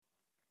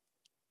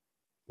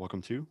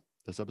Welcome to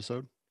this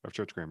episode of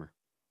Church Grammar.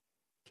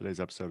 Today's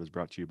episode is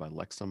brought to you by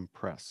Lexham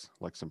Press.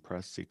 Lexham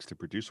Press seeks to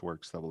produce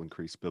works that will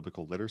increase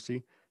biblical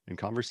literacy and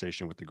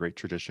conversation with the great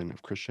tradition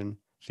of Christian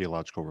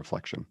theological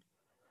reflection.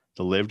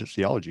 The Lived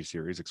Theology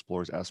series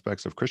explores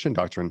aspects of Christian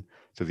doctrine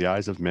through the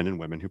eyes of men and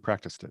women who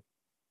practiced it.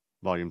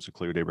 Volumes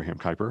include Abraham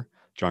Kuyper,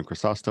 John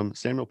Chrysostom,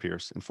 Samuel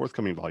Pearce, and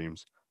forthcoming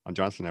volumes on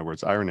Jonathan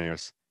Edwards,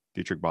 Irenaeus,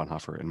 Dietrich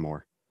Bonhoeffer, and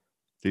more.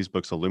 These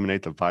books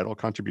illuminate the vital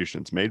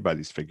contributions made by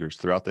these figures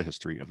throughout the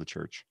history of the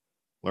church.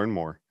 Learn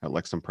more at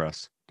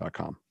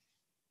lexhampress.com.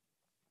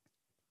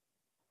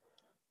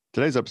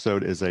 Today's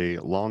episode is a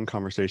long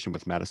conversation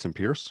with Madison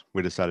Pearce.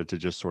 We decided to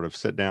just sort of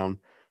sit down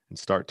and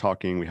start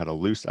talking. We had a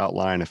loose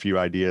outline, a few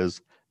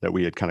ideas that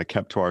we had kind of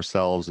kept to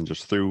ourselves and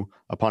just threw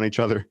upon each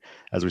other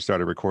as we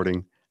started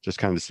recording, just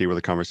kind of to see where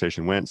the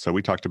conversation went. So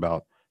we talked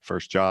about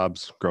first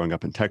jobs, growing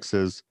up in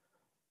Texas,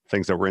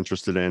 things that we're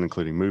interested in,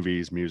 including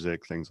movies,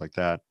 music, things like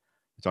that.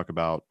 We talk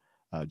about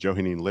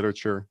Johannine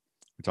literature.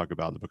 We talk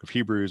about the book of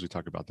Hebrews. We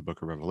talk about the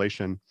book of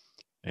Revelation,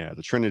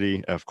 the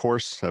Trinity, of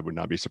course. That would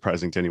not be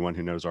surprising to anyone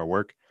who knows our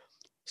work.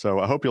 So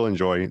I hope you'll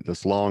enjoy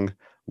this long,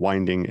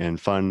 winding,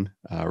 and fun,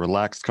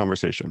 relaxed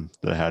conversation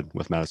that I had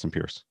with Madison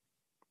Pearce.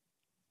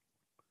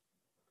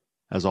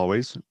 As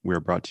always, we are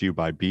brought to you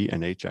by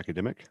B&H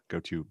Academic. Go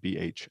to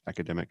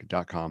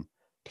bhacademic.com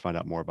to find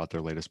out more about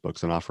their latest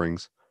books and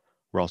offerings.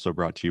 We're also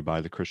brought to you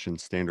by the Christian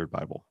Standard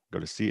Bible. Go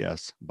to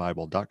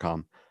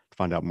csbible.com to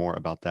find out more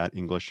about that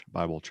English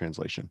Bible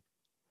translation.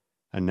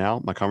 And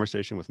now, my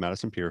conversation with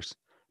Madison Pearce.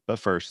 But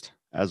first,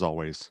 as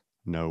always,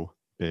 no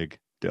big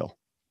deal.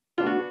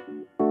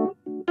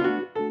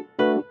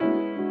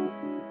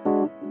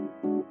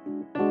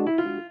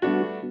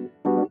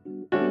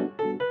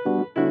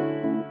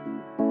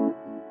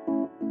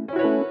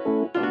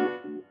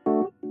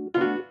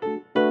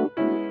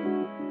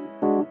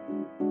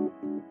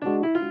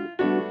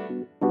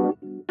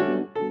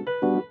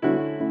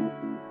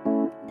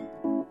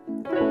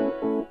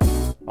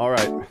 All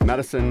right,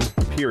 Madison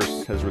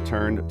Pearce has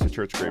returned to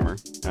Church Grammar,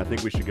 and I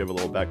think we should give a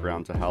little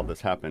background to how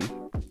this happened.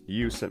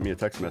 You sent me a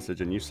text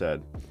message and you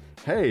said,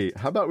 hey,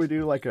 how about we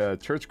do like a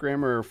Church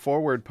Grammar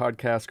Forward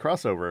podcast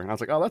crossover? And I was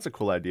like, oh, that's a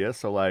cool idea.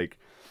 So like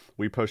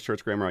we post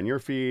Church Grammar on your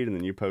feed and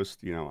then you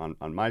post, on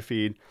my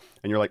feed,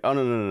 and you're like, oh,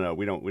 no,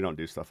 we don't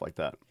do stuff like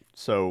that.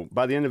 So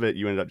by the end of it,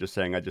 you ended up just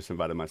saying, I just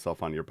invited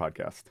myself onto your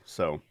podcast.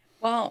 So.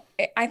 Well,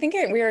 I think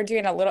we were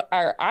doing a little,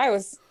 or I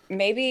was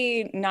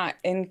maybe not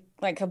in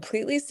like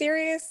completely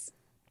serious,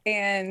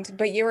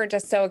 but you were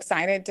just so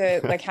excited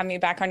to like have me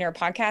back on your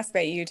podcast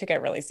that you took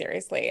it really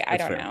seriously. I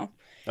don't know.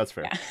 That's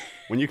fair. Yeah.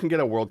 When you can get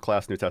a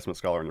world-class New Testament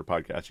scholar on your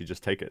podcast, you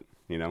just take it,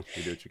 you do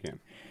what you can.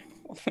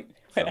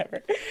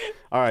 Whatever. So.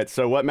 All right.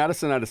 So what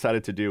Madison and I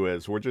decided to do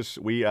is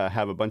we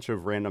have a bunch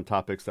of random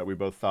topics that we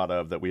both thought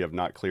of that we have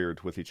not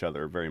cleared with each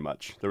other very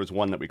much. There was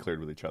one that we cleared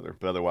with each other,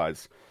 but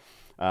otherwise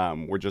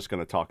we're just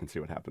going to talk and see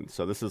what happens.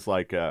 So this is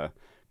like a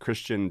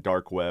Christian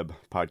dark web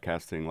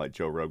podcasting like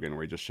Joe Rogan,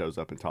 where he just shows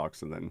up and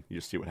talks and then you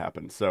just see what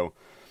happens. So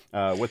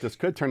what this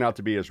could turn out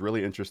to be is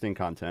really interesting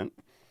content,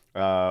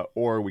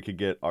 or we could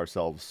get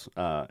ourselves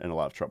in a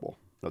lot of trouble.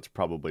 That's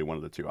probably one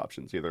of the two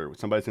options. Either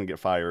somebody's going to get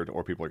fired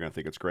or people are going to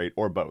think it's great,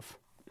 or both.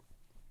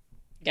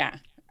 Yeah.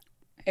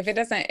 If it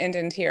doesn't end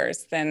in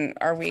tears, then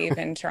are we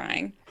even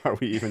trying? Are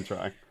we even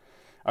trying?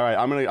 All right,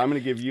 I'm gonna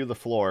give you the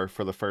floor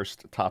for the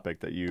first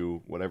topic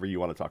whatever you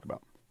want to talk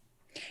about.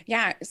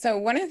 Yeah. So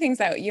one of the things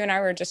that you and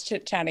I were just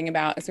chit-chatting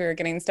about as we were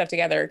getting stuff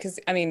together, because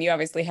you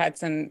obviously had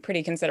some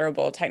pretty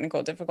considerable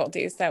technical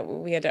difficulties that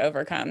we had to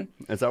overcome.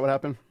 Is that what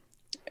happened?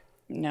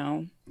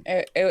 No,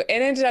 it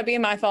ended up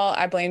being my fault.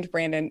 I blamed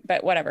Brandon,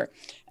 but whatever.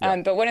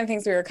 Yeah. But one of the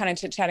things we were kind of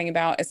chit-chatting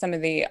about is some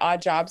of the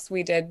odd jobs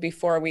we did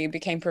before we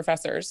became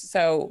professors.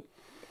 So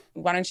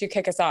why don't you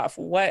kick us off?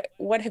 What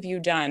have you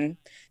done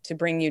to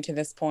bring you to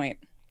this point?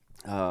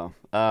 So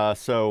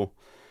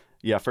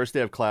first day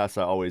of class,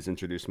 I always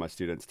introduce my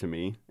students to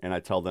me, and I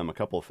tell them a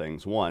couple of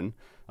things. One,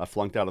 I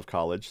flunked out of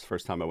college,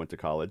 first time I went to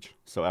college.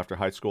 So after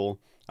high school,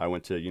 I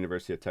went to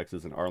University of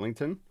Texas in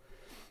Arlington.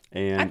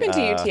 And I've been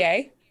to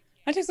UTA.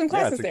 I took some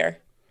classes there.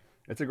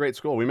 It's a great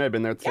school. We may have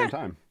been there at the same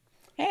time.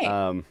 Hey.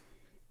 I'm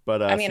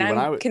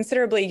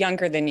considerably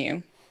younger than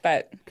you,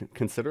 but...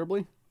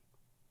 Considerably?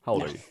 How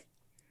old are you?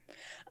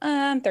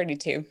 I'm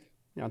 32.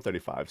 Yeah, I'm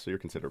 35, so you're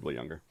considerably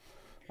younger.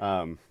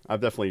 I'm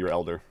definitely your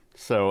elder.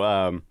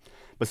 So,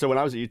 so when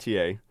I was at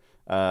UTA,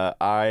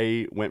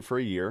 I went for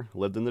a year,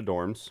 lived in the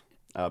dorms,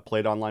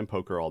 played online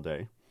poker all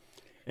day,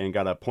 and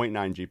got a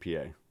 0.9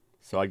 GPA.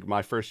 So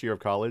my first year of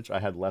college, I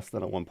had less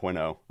than a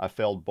 1.0. I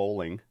failed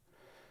bowling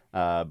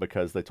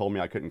because they told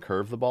me I couldn't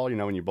curve the ball.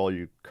 When you bowl,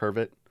 you curve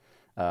it.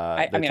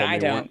 I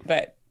don't,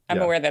 but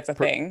I'm aware that's a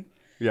thing.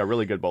 Yeah,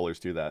 really good bowlers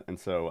do that. And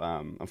so,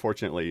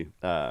 unfortunately,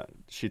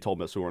 she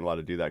told us we weren't allowed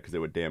to do that because it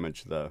would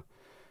damage the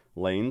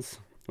lanes,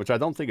 which I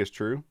don't think is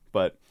true.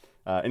 But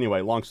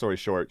anyway, long story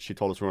short, she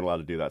told us we weren't allowed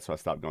to do that, so I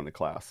stopped going to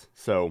class.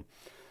 So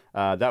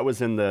that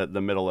was in the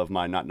middle of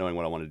my not knowing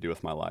what I wanted to do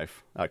with my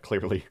life,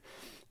 clearly.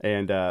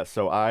 And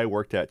so I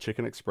worked at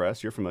Chicken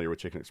Express. You're familiar with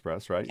Chicken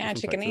Express, right? You're Yeah,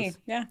 from chicken E.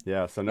 Texas. Yeah.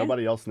 Yeah. So Yeah.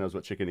 nobody else knows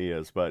what Chicken E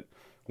is, but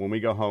when we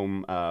go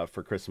home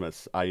for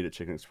Christmas, I eat at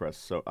Chicken Express.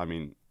 So I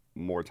mean,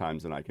 more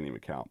times than I can even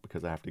count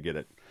because I have to get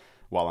it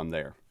while I'm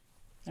there.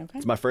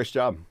 Okay. So my first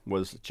job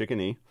was Chicken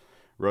E.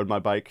 Rode my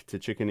bike to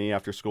Chicken E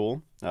after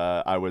school.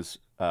 I was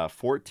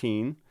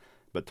 14,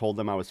 but told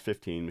them I was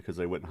 15 because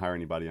they wouldn't hire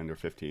anybody under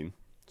 15.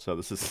 So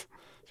this is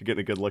you're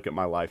getting a good look at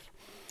my life.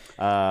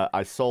 I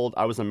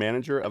was a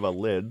manager of a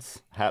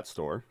Lids hat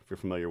store, if you're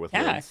familiar with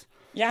Yeah. Lids.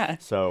 Yeah.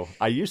 So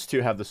I used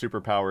to have the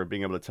superpower of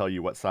being able to tell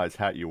you what size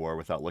hat you wore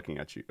without looking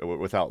at you,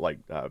 without like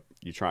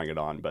you trying it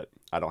on, but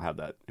I don't have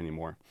that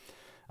anymore.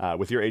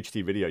 With your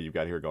HT video you've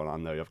got here going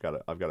on though,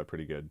 I've got a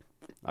pretty good,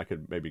 I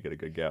could maybe get a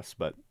good guess,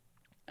 but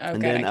Oh,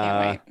 and good. I then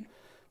can't wait.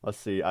 let's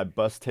see, I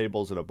bussed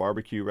tables at a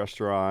barbecue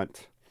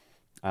restaurant.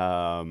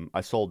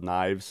 I sold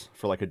knives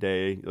for like a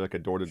day, like a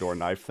door-to-door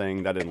knife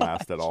thing. That didn't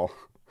last at Gosh. all.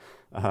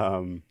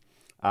 Um,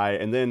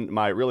 and then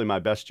my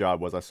best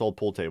job was I sold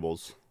pool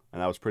tables,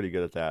 and I was pretty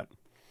good at that.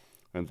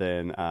 And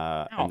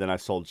Wow. then I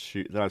sold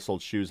shoes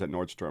at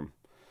Nordstrom.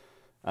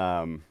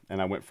 And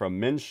I went from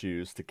men's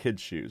shoes to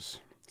kids' shoes.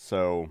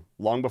 So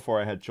long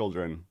before I had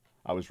children,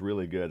 I was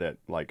really good at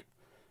like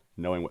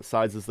knowing what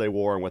sizes they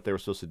wore and what they were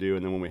supposed to do.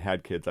 And then when we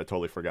had kids, I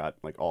totally forgot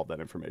like all of that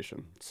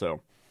information.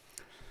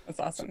 That's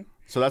awesome.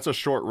 So that's a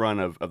short run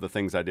of the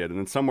things I did. And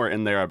then somewhere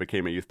in there, I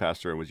became a youth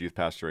pastor and was youth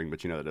pastoring,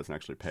 but you know, that doesn't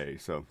actually pay.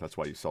 So that's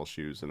why you sell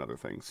shoes and other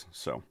things.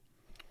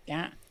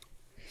 Yeah.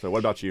 So what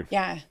about you?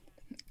 Yeah.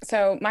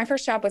 So my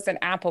first job was at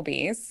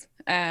Applebee's.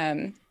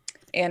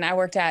 And I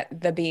worked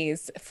at the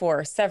Bees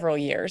for several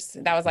years.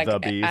 That was The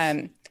like,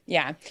 bees.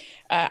 yeah.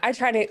 I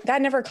tried it.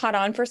 That never caught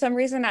on for some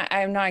reason.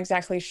 I'm not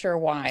exactly sure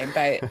why,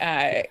 but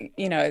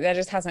that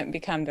just hasn't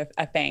become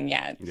a thing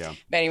yet. Yeah.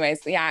 But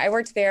anyways, yeah, I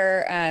worked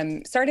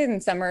there. Started in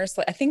summers.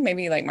 I think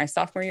maybe like my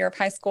sophomore year of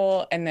high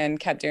school, and then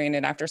kept doing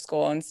it after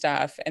school and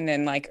stuff. And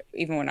then like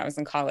even when I was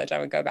in college, I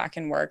would go back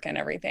and work and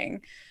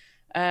everything.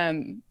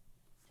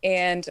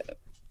 And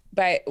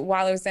but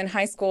while I was in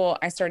high school,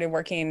 I started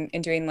working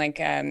and doing like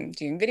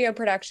doing video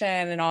production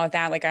and all of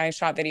that. Like I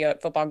shot video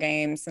at football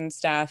games and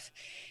stuff.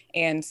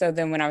 And so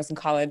then when I was in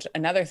college,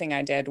 another thing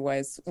I did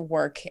was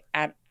work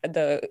at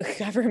the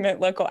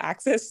government local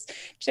access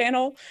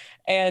channel.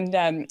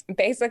 And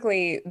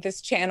basically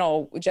this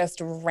channel just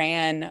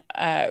ran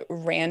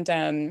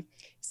random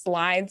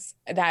slides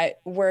that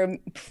were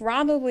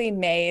probably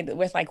made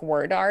with like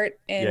word art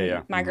Yeah. in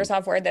Yeah.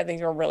 Microsoft Word, that these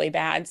were really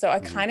bad. So I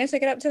Hmm. kind of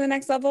took it up to the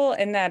next level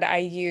in that I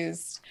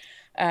used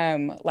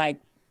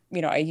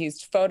I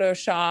used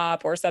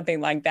Photoshop or something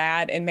like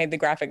that and made the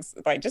graphics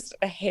like just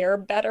a hair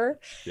better.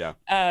 Yeah.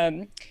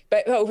 And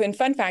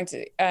fun fact,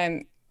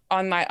 on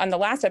the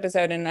last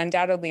episode and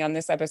undoubtedly on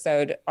this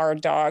episode, our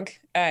dog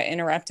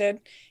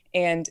interrupted,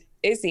 and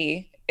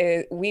Izzy.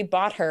 We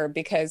bought her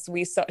because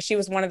we saw she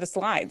was one of the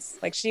slides.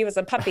 Like she was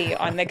a puppy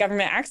on the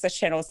government access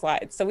channel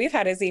slides. So we've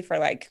had Izzy for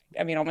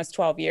almost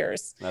 12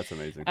 years. That's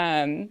amazing.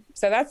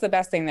 So that's the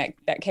best thing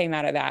that came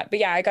out of that. But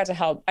yeah, I got to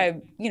help.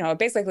 I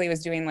basically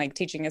was doing like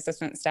teaching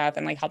assistant stuff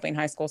and like helping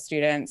high school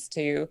students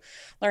to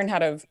learn how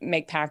to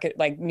make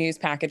news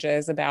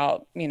packages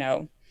about,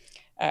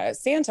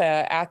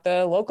 Santa at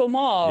the local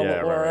mall, Yeah.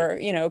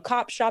 Right. or,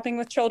 cops shopping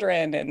with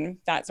children and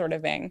that sort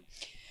of thing.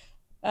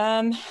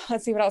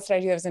 Let's see, what else did I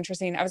do that was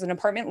interesting? I was an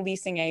apartment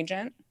leasing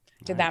agent.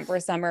 Did that for a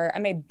Nice. summer. I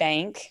made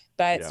bank,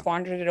 but Yeah.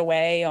 squandered it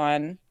away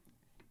on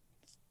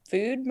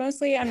food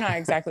mostly. I'm not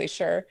exactly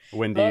sure.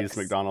 Wendy's, Books.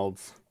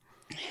 McDonald's.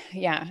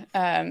 Yeah.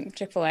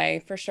 Chick-fil-A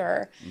for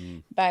sure.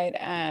 Mm. But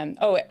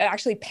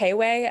actually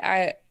Payway,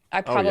 I Oh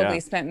yeah. probably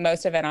spent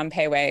most of it on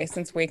Payway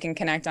since we can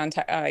connect on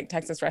like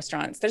Texas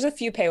restaurants. There's a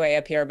few Payway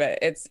up here, but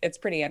it's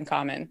pretty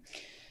uncommon.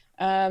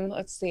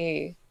 Let's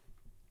see.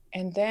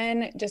 And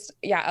then just,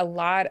 yeah, a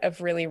lot of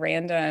really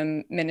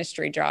random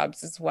ministry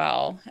jobs as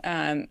well.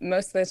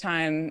 Most of the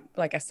time,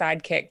 like a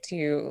sidekick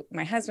to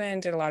my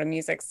husband, did a lot of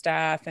music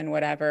stuff and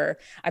whatever.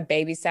 I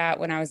babysat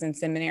when I was in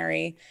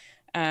seminary.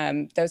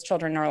 Those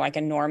children are like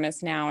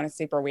enormous now and it's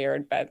super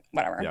weird, but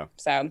whatever. Yeah.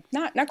 So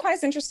not quite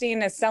as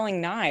interesting as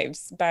selling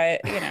knives, but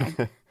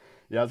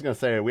Yeah, I was gonna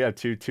say we have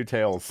two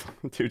tales,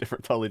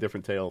 totally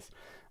different tales.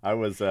 I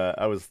was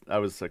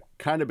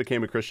kind of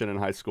became a Christian in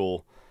high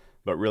school,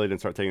 but really didn't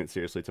start taking it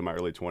seriously till my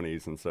early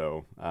 20s, and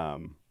so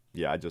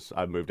yeah,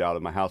 I moved out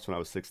of my house when I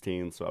was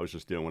 16, so I was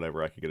just doing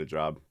whatever I could get a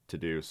job to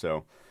do.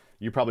 So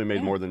you probably made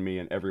yeah. more than me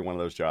in every one of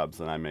those jobs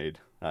than I made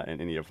in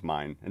any of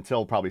mine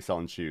until probably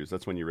selling shoes.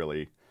 That's when you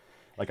really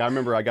like. I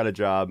remember I got a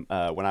job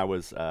when I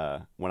was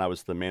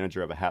the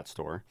manager of a hat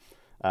store.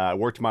 I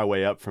worked my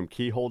way up from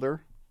key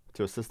holder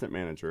to assistant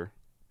manager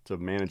to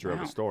manager of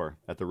a Wow. store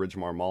at the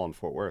Ridgemar Mall in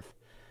Fort Worth.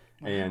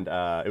 Wow. And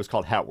it was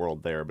called Hat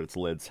World there, but it's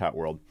Lids Hat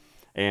World.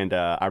 And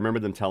I remember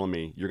them telling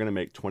me, you're going to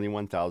make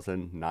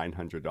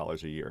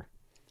 $21,900 a year.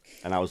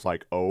 And I was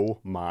like, oh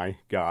my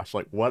gosh,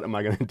 like what am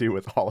I going to do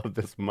with all of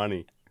this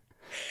money?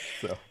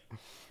 So,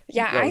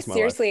 Yeah, That I was my life.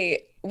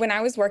 seriously, when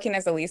I was working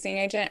as a leasing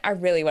agent, I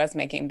really was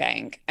making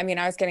bank. I mean,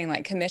 I was getting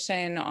like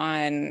commission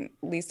on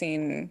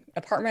leasing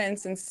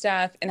apartments and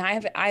stuff, and I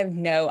have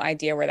no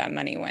idea where that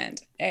money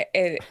went.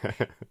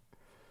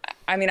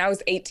 I mean, I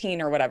was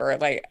 18 or whatever.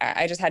 Like,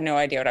 I just had no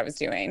idea what I was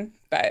doing.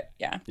 But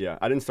yeah, Yeah,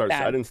 I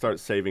bad. didn't start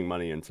saving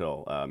money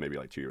until maybe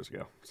like 2 years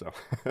ago. So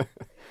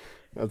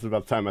that's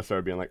about the time I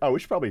started being like, oh, we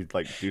should probably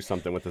like do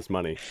something with this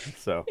money.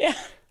 So Yeah,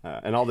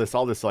 and all this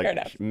fair like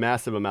enough.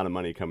 massive amount of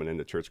money coming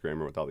into Church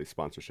Grammar with all these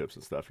sponsorships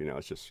and stuff.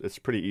 It's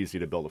pretty easy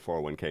to build a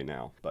 401k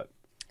now. But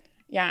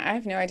Yeah, I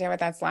have no idea what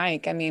that's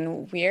like. I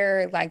mean,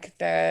 we're like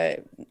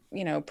the,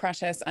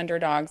 precious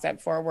underdogs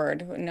at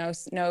Forward.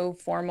 No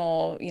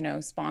formal,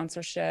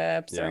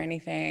 sponsorships or yeah,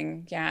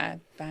 anything. Yeah,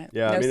 but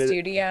yeah. I no mean,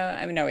 studio.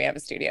 I mean, no, we have a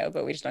studio,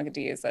 but we just don't get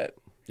to use it.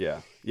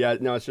 yeah.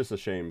 No, it's just a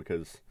shame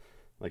because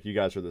like you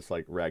guys are this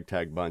like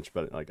ragtag bunch,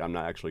 but like I'm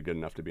not actually good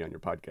enough to be on your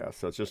podcast.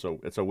 So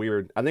it's a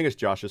weird. I think it's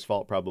Josh's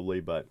fault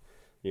probably, but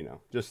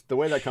just the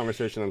way that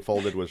conversation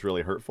unfolded was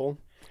really hurtful.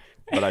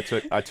 But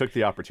I took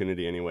the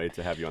opportunity anyway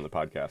to have you on the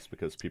podcast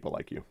because people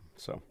like you.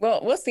 So Well,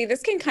 we'll see.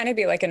 This can kind of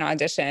be like an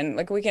audition.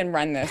 Like we can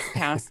run this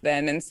past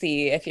them and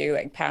see if you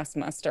like pass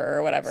muster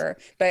or whatever.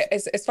 But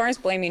as far as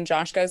blaming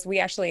Josh goes, we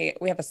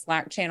have a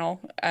Slack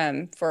channel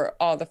for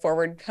all the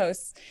Forward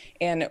hosts,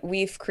 and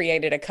we've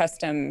created a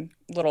custom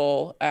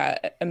little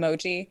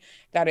emoji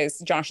that is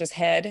Josh's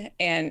head,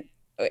 and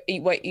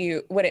what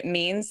it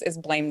means is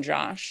blame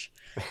Josh.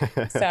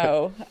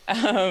 So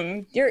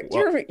you're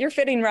well, you're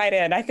fitting right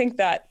in. I think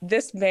that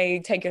this may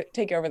take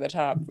you over the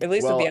top, at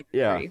least with the well, other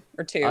yeah. three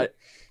or two. I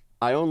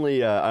I only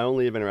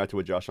have interacted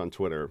with Josh on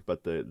Twitter,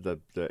 but the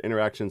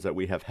interactions that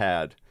we have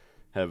had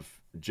have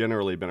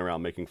generally been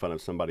around making fun of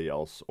somebody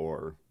else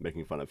or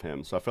making fun of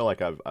him. So I feel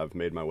like I've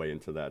made my way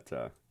into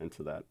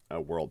that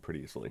world pretty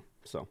easily.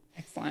 So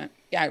Excellent.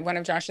 Yeah, one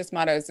of Josh's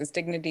mottos is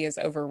dignity is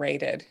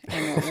overrated,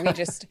 and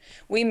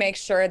we make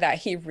sure that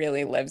he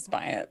really lives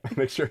by it.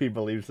 make sure he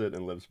believes it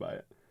and lives by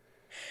it.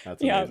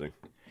 That's Yeah. amazing.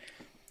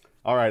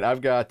 All right,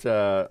 I've got.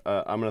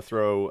 I'm gonna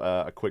throw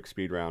a quick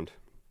speed round,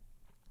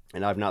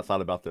 and I've not thought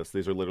about this.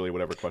 These are literally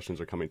whatever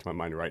questions are coming to my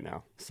mind right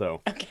now.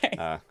 So Okay.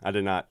 I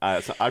did not.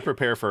 I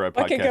prepare for a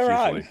What could go podcast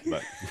wrong? usually,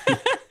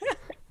 but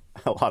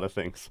a lot of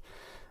things.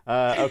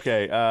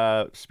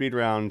 Okay, speed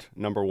round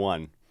number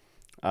one.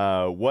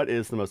 What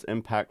is the most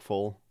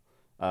impactful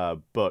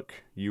book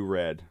you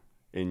read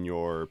in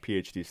your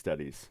PhD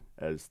studies,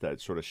 as that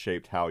sort of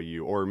shaped how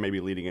you, or maybe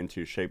leading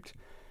into shaped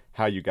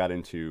how you got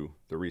into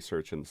the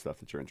research and the stuff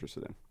that you're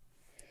interested in?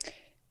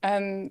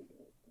 Um,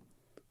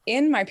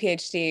 in my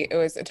PhD, it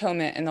was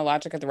Atonement and the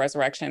Logic of the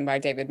Resurrection by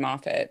David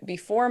Moffat.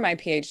 Before my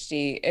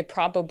PhD, it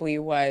probably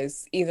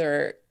was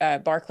either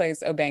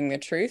Barclay's Obeying the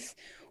Truth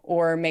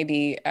or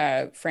maybe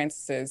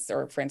Francis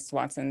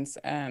Watson's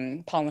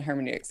Paul and the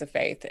Hermeneutics of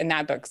Faith. And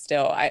that book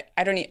still, I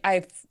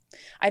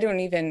don't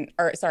even,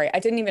 or sorry, I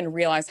didn't even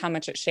realize how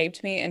much it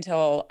shaped me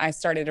until I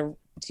started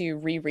to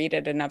reread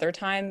it another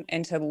time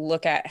and to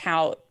look at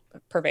how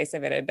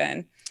pervasive it had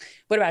been.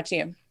 What about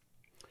you?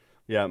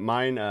 Yeah,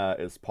 mine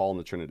is Paul and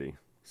the Trinity.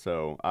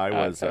 So Oh,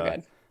 it's so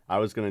good. I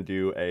was going to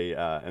do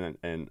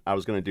and I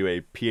was going to do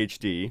a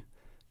PhD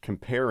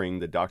comparing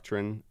the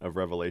doctrine of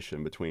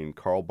revelation between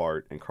Karl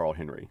Barth and Carl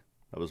Henry.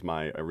 That was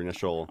my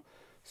initial.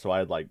 So I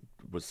had like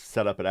was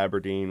set up at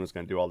Aberdeen, was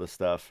going to do all this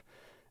stuff,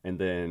 and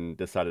then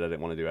decided I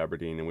didn't want to do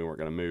Aberdeen and we weren't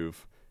going to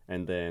move.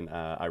 And then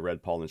I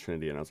read Paul and the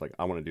Trinity and I was like,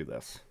 I want to do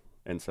this.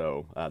 And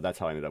so that's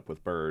how I ended up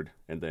with Bird,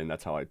 and then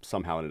that's how I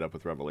somehow ended up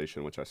with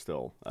Revelation, which I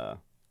still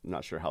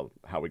not sure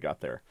how we got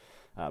there.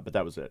 But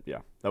that was it. Yeah,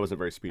 that wasn't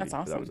very speedy, That's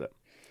but that awesome. was it.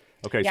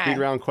 Okay, speed Yeah,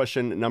 round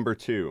question number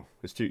two.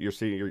 It's two. You're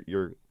seeing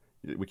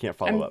we can't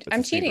follow up. It's a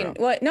I'm speed cheating. round.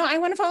 Well, no, I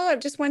want to follow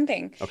up just one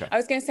thing. Okay. I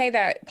was going to say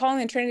that Paul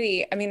and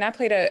Trinity, I mean, that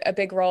played a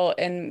big role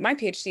in my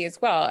PhD as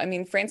well. I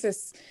mean,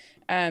 Francis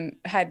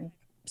had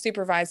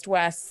supervised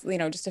Wes,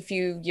 just a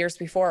few years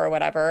before or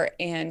whatever.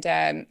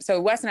 And so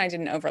Wes and I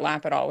didn't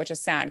overlap at all, which is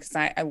sad because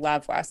I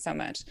love Wes so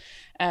much.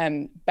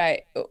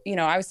 But,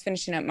 I was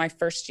finishing up my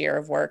first year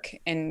of work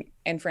and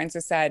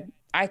Francis said,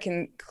 I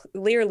can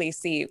clearly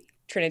see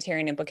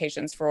Trinitarian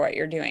implications for what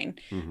you're doing.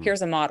 Mm-hmm.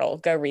 Here's a model,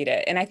 go read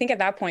it. And I think at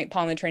that point,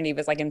 Paul and the Trinity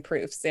was like in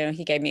proofs.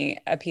 He gave me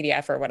a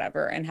PDF or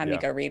whatever and had me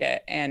Yeah. go read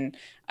it. And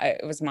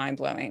it was mind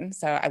blowing.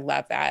 So I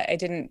love that. It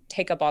didn't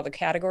take up all the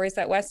categories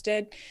that Wes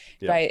did,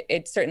 Yeah. but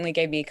it certainly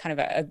gave me kind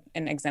of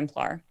an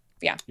exemplar.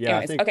 Yeah. Yeah.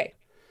 Anyways, okay.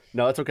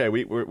 No, that's okay.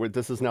 We're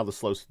this is now the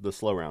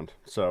slow round.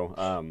 So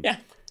Yeah.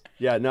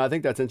 yeah. No, I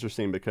think that's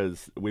interesting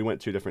because we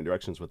went two different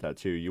directions with that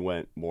too. You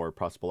went more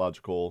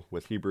prosopological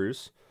with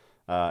Hebrews.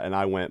 And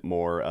I went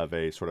more of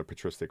a sort of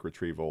patristic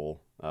retrieval,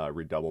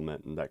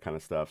 redoublement, and that kind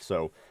of stuff.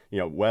 So,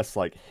 Wes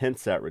like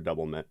hints at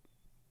redoublement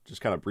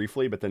just kind of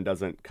briefly, but then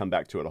doesn't come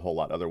back to it a whole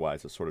lot.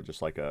 Otherwise, it's sort of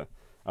just like a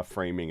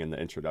framing in the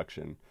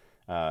introduction.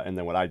 And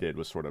then what I did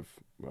was sort of,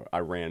 I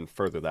ran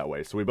further that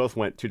way. So we both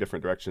went two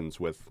different directions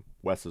with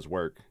Wes's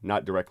work,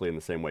 not directly in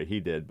the same way he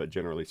did, but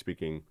generally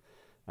speaking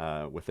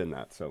within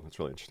that. So it's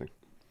really interesting.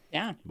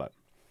 Yeah. But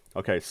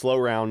okay, slow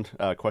round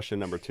question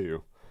number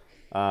two.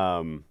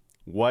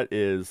 what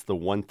is the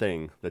one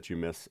thing that you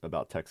miss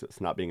about Texas,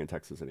 not being in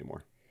Texas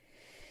anymore?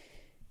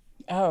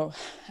 Oh,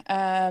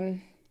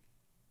 um,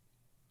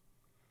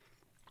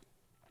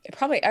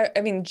 probably.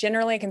 I mean,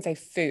 generally, I can say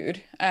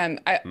food. Hmm.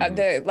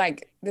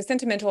 The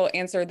sentimental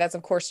answer that's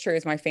of course true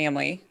is my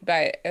family.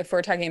 But if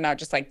we're talking about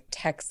just like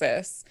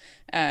Texas,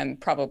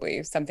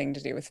 probably something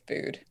to do with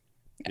food.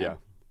 Yeah, Yeah.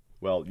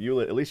 Well,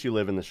 at least you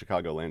live in the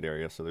Chicagoland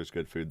area, so there's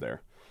good food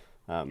there.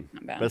 not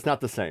But bad. it's not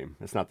the same.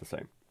 It's not the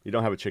same. You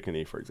don't have a chicken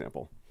E, for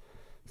example.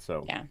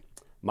 So Yeah.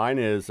 mine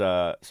is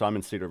so I'm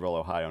in Cedarville,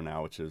 Ohio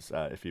now, which is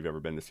if you've ever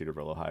been to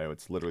Cedarville, Ohio,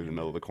 it's literally the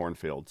middle of the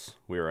cornfields.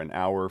 We are an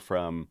hour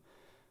from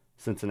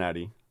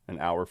Cincinnati, an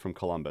hour from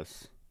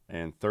Columbus,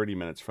 and 30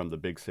 minutes from the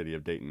big city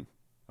of Dayton,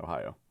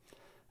 Ohio,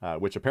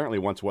 which apparently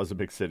once was a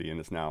big city and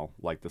is now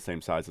like the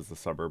same size as the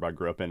suburb I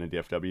grew up in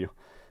DFW.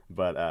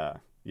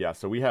 But yeah,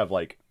 so we have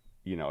like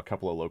a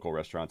couple of local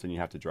restaurants, and you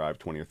have to drive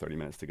 20 or 30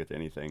 minutes to get to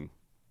anything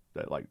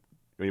that like.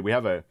 I mean, we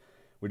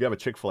do have a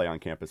Chick-fil-A on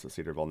campus at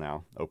Cedarville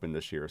now, open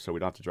this year, so we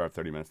don't have to drive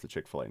 30 minutes to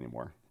Chick-fil-A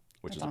anymore,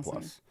 which That's is a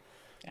awesome. plus.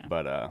 Yeah.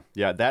 But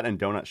yeah, that and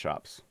donut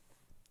shops.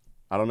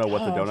 I don't know what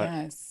the Oh,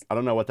 donut yes. I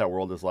don't know what that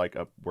world is like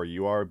up where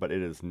you are, but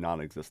it is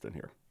non-existent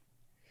here.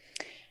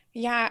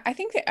 Yeah, I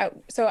think that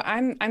so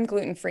I'm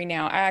gluten free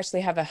now. I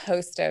actually have a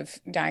host of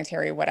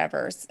dietary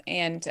whatevers,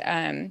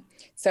 and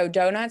so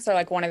donuts are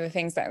like one of the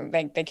things that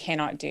like they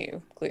cannot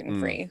do gluten Mm,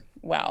 free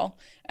well.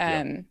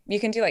 yeah. You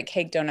can do like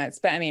cake donuts,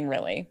 but I mean,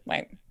 really,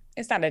 like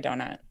it's not a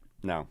donut.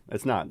 No,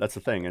 it's not. That's the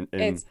thing. And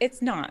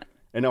It's not.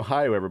 in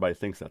Ohio, everybody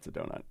thinks that's a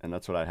donut, and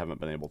that's what I haven't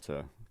been able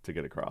to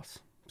get across.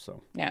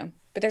 So, No,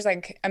 but there's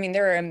like, I mean,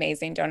 there are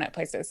amazing donut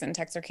places in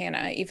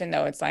Texarkana, even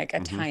though it's like a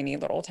hmm tiny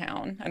little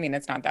town. I mean,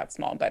 it's not that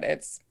small, but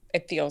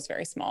it feels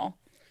very small.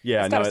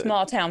 yeah, It's got no, a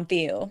small town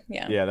feel.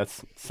 Yeah. yeah,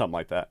 that's something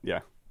like that.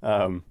 Yeah.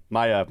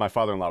 My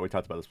father-in-law, we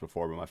talked about this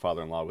before, but my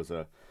father-in-law was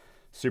a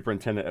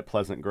superintendent at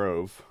Pleasant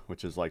Grove,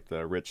 which is like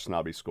the rich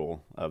snobby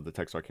school of the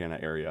Texarkana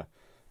area.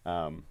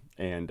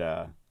 And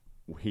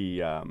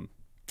he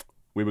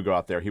we would go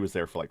out there. He was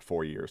there for like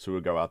 4 years, so we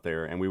would go out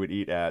there and we would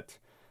eat at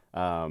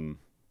um,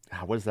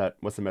 what is that?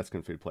 What's the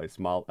Mexican food place?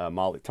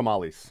 Tamales.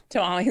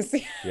 Tamales.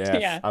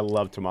 Yes, Yeah. I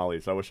love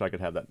tamales. I wish I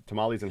could have that.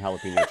 Tamales and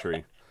jalapeno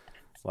tree.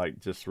 Like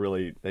just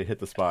really, they hit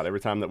the spot every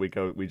time that we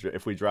go.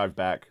 If we drive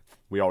back,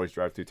 we always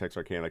drive through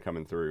Texarkana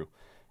coming through,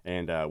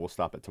 and we'll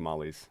stop at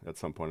Tamales at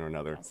some point or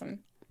another. Awesome.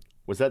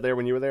 Was that there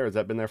when you were there? Has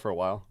that been there for a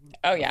while?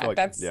 Oh I feel yeah, like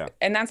that's yeah,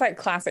 and that's like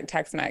classic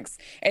Tex-Mex.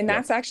 And yeah,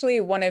 that's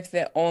actually one of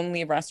the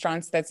only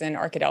restaurants that's in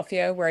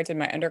Arkadelphia where I did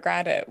my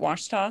undergrad at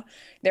Washita.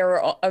 There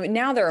were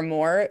now there are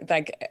more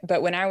like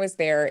but when I was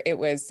there it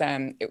was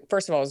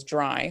first of all it was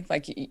dry.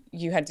 Like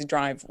you had to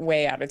drive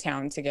way out of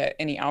town to get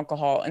any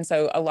alcohol. And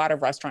so a lot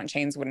of restaurant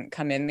chains wouldn't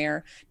come in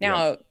there. yep.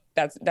 Now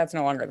that's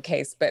no longer the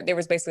case, but there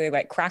was basically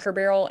like Cracker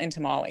Barrel and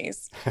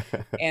tamales.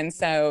 And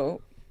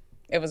so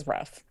it was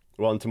rough.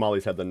 Well, and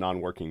Tamales had the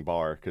non-working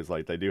bar because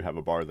like they do have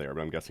a bar there,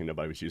 but I'm guessing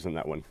nobody was using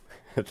that one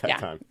at that Yeah.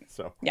 time.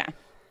 So Yeah.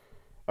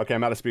 okay,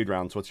 I'm out of speed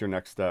rounds. What's your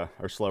next or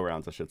slow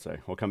rounds, I should say?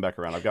 We'll come back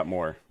around. I've got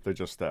more. They're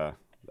just I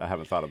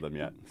haven't thought of them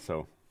yet.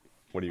 So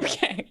what do you got?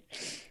 Okay.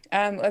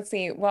 Let's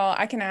see. Well,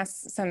 I can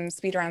ask some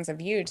speed rounds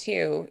of you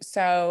too.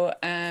 So,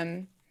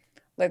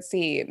 let's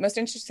see. Most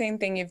interesting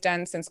thing you've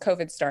done since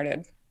COVID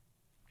started,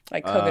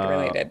 like COVID Uh,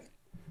 related.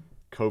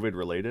 COVID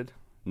related,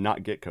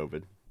 not get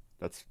COVID.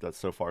 That's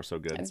so far so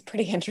good. It's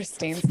pretty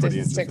interesting It's pretty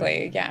interesting.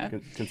 statistically. Yeah.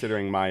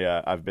 Considering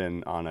I've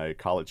been on a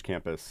college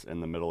campus in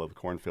the middle of the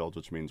cornfields,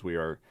 which means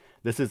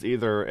this is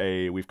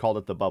either we've called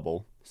it the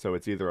bubble, so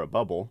it's either a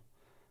bubble,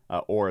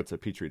 or it's a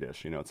petri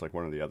dish. It's like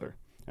one or the other.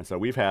 And so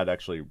we've had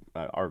actually,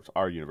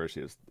 our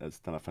university has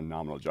done a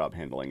phenomenal job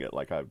handling it.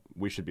 Like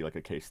we should be like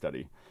a case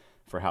study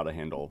for how to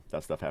handle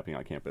that stuff happening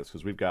on campus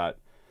because we've got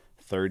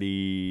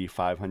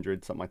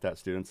 3,500 something like that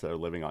students that are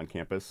living on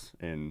campus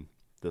in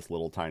this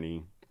little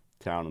tiny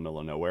town in the middle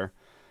of nowhere.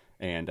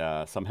 And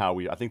somehow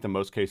I think the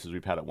most cases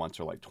we've had at once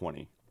are like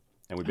 20.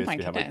 And we Oh my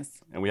basically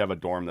goodness. we have a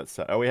dorm that's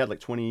we had like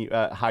 20,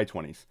 high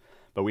 20s,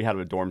 but we had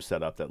a dorm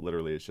set up that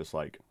literally is just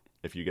like,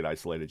 if you get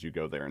isolated, you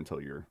go there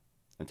until you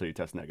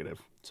test negative.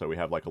 So we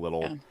have like a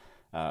little,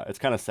 Yeah. it's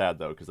kind of sad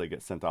though, because they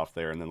get sent off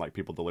there and then like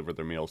people deliver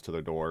their meals to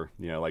their door,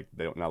 like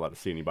they don't not allowed to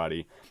see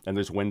anybody. And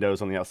there's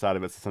windows on the outside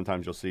of it. So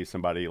sometimes you'll see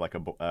somebody like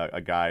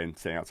a guy and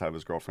standing outside of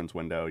his girlfriend's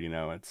window,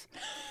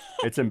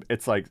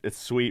 it's like, it's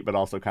sweet, but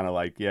also kind of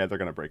like, yeah, they're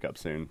going to break up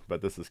soon,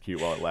 but this is cute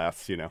while it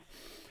lasts.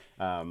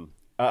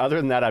 Other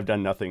than that, I've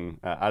done nothing.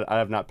 I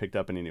have not picked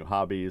up any new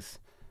hobbies.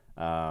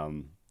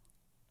 Um,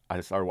 I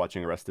started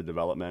watching Arrested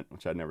Development,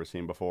 which I'd never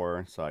seen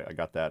before, so I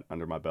got that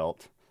under my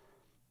belt.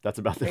 That's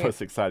about the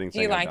most exciting Do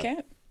you thing I've like done.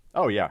 it?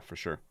 Oh yeah, for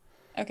sure.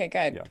 Okay,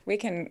 good. Yeah,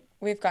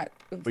 We've got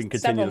we can continue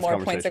several this more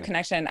points of conversation.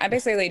 connection. I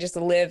basically just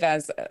live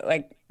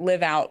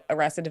out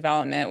Arrested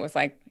Development with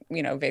like,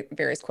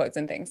 various quotes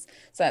and things.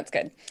 So that's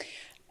good.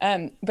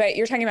 But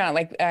you're talking about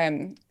like,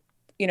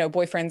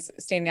 boyfriends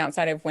standing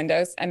outside of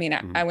windows. I mean,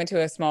 Hmm. I went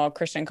to a small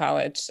Christian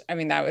college. I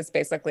mean, that was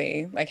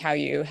basically like how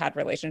you had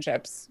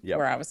relationships Yep.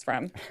 where I was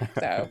from.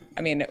 So,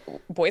 I mean,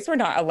 boys were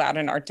not allowed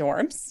in our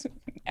dorms.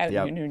 Oh,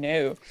 Yeah.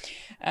 no.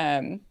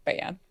 But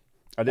yeah.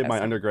 I did my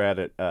Awesome. undergrad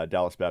at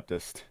Dallas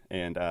Baptist,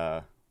 and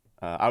I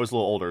was a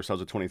little older, so I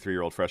was a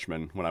 23-year-old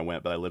freshman when I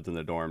went, but I lived in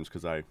the dorms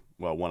because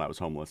one, I was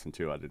homeless, and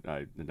two, I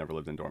had never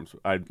lived in dorms.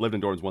 I lived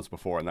in dorms once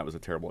before, and that was a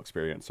terrible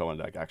experience, so I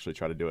wanted to actually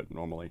try to do it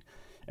normally.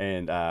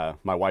 And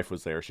my wife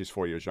was there. She's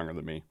 4 years younger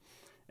than me.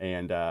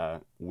 And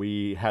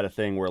we had a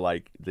thing where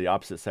like the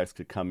opposite sex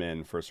could come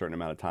in for a certain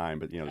amount of time,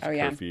 but there's a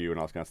Yeah. curfew and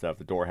all this kind of stuff.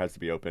 The door has to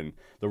be open.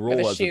 The With rule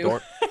a was the shoe.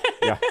 door,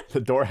 yeah, the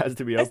door has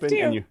to be Us open,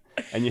 too.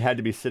 and you had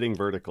to be sitting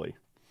vertically.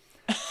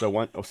 So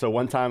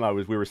one time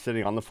we were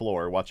sitting on the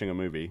floor watching a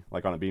movie,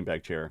 like on a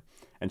beanbag chair,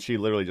 and she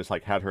literally just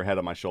like had her head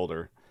on my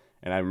shoulder,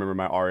 and I remember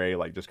my RA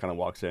like just kind of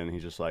walks in, and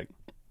he's just like,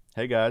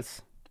 "Hey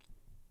guys,"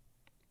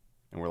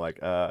 and we're like,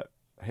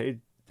 hey,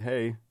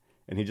 hey,"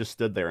 and he just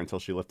stood there until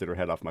she lifted her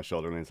head off my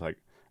shoulder, and he's like,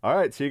 "All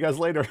right, see you guys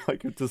later."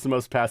 Like it's just the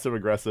most passive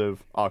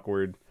aggressive,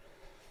 awkward.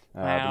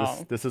 But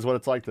Wow. this is what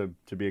it's like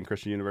to be in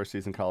Christian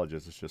universities and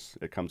colleges. It's just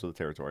it comes with the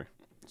territory.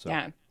 So,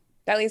 Yeah.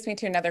 That leads me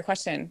to another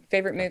question.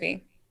 Favorite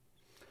movie?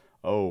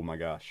 oh my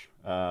gosh,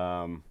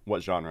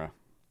 what genre?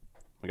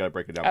 I gotta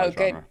break it down by Oh,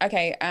 good. genre.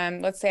 Okay.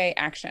 Let's say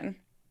action.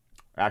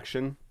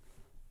 Action.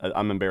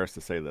 I'm embarrassed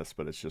to say this,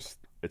 but it's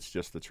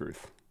just the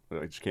truth.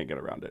 I just can't get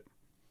around it.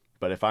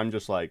 But if I'm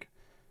just like,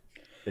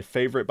 if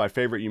favorite by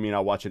favorite you mean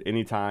I'll watch it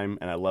anytime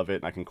and I love it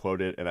and I can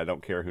quote it and I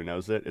don't care who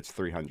knows it, it's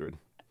 300.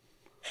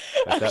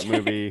 Like that Okay.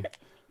 movie,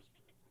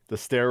 the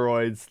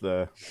steroids,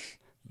 the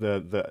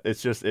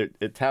it's just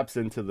it taps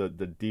into the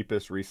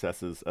deepest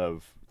recesses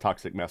of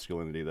toxic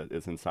masculinity that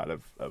is inside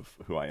of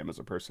who I am as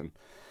a person.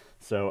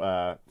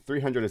 So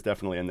 300 is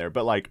definitely in there,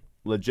 but like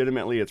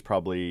legitimately, it's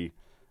probably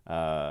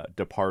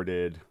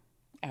Departed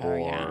Oh,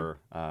 yeah. or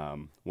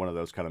one of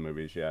those kind of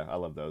movies. Yeah, I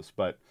love those.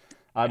 But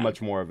I'm Yeah.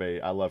 much more of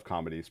I love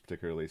comedies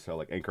particularly. So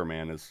like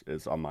Anchorman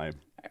is on my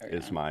Oh,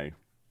 is yeah. my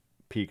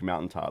peak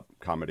mountaintop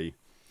comedy.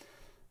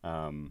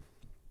 Um,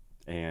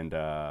 and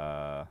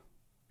yeah,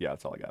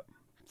 that's all I got.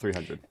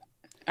 300.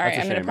 All That's right.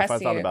 a I'm going to shame. If I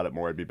press thought you. about it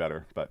more, it'd be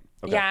better. But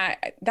okay. Yeah,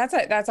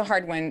 that's a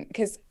hard one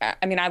because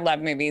I mean I love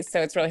movies,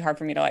 so it's really hard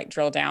for me to like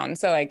drill down.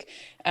 So like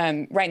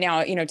right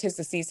now, tis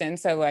the season,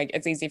 so like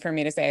it's easy for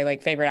me to say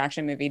like favorite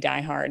action movie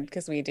Die Hard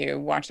because we do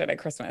watch it at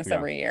Christmas Yeah.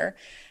 every year.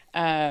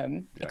 Yeah.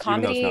 Even though it's not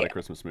Comedy, a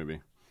Christmas movie.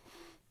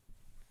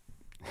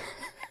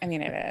 I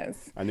mean it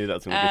is. I knew that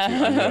was going to get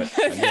you. I knew it.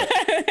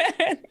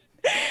 I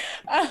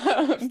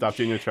knew it. Um, Stopped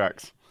you in your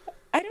tracks.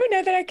 I don't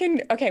know that I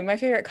can. Okay, my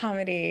favorite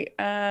comedy.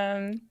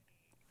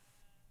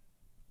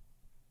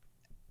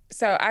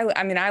 So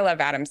I mean I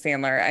love Adam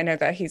Sandler. I know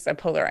that he's a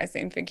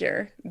polarizing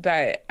figure,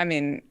 but I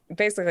mean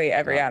basically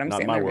every Adam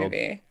Not in my Sandler world.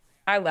 movie.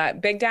 I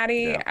love Big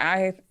Daddy.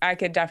 Yeah. I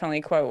could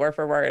definitely quote word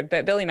for word,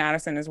 but Billy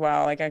Madison as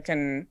well. Like I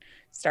can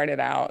start it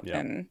out Yeah.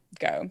 and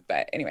go.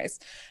 But anyways,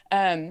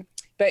 um,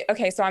 but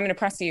okay, so I'm gonna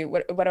press you.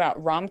 What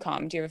about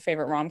rom-com? Do you have a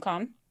favorite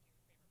rom-com?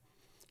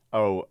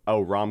 Oh,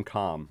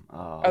 rom-com. I Oh,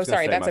 was going to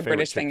sorry, say that's my a favorite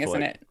British chick thing, isn't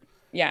flick. it?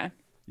 Yeah,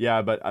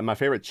 Yeah, but my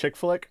favorite chick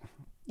flick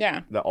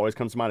yeah. that always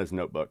comes to mind is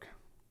Notebook.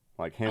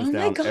 Like hands Oh my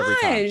down every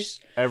time. gosh.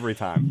 Every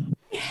time.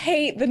 I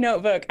hate The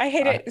Notebook. I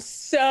hate I it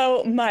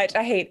so much.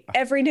 I hate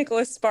every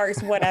Nicholas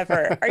Sparks,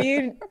 whatever. Are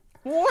you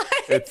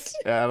what?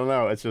 I don't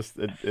know. It's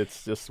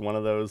just one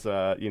of those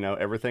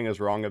everything is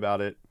wrong about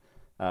it.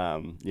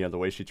 The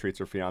way she treats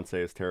her fiance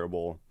is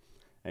terrible,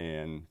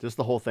 and just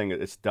the whole thing.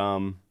 It's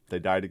dumb. They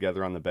die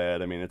together on the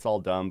bed. I mean, it's all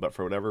dumb. But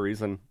for whatever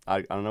reason,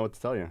 I don't know what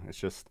to tell you. It's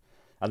just,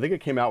 I think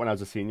it came out when I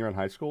was a senior in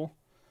high school,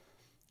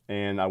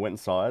 and I went and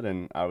saw it,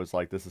 and I was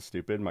like, "This is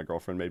stupid." My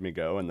girlfriend made me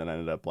go, and then I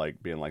ended up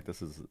like being like,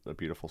 "This is a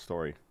beautiful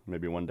story.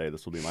 Maybe one day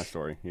this will be my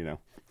story."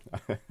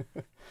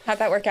 How'd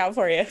that work out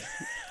for you?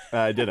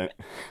 It didn't.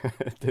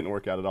 It didn't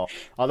work out at all.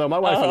 Although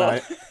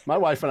Oh, my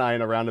wife and I,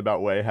 in a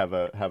roundabout way, have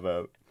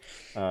a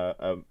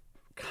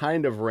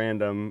kind of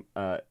random,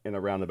 in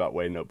a roundabout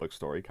way, Notebook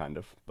story, kind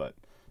of. But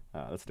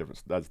that's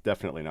different. That's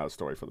definitely not a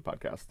story for the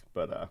podcast.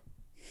 But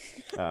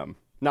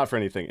not for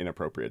anything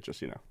inappropriate.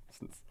 Just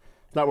it's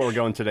not where we're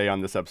going today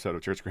on this episode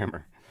of Church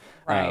Grammar.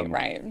 right, Um,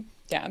 right.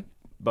 Yeah.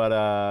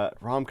 but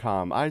rom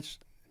com,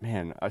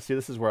 man, I see.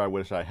 This is where I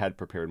wish I had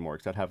prepared more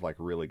because I'd have like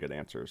really good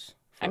answers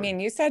I for. mean,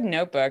 you said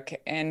Notebook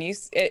and you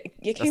That's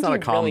came not a through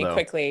com really though.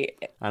 quickly.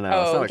 I know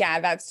it's Oh, not a. yeah,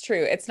 that's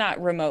true. It's not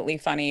remotely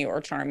funny or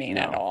charming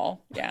at No,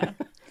 all. Yeah.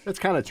 it's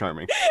kind of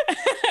charming.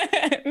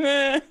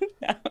 No.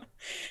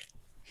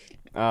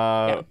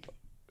 Uh, Yeah.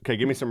 okay,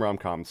 give me some rom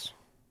coms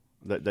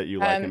that you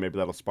like, and Um, maybe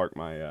that'll spark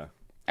my okay.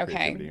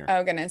 creativity here.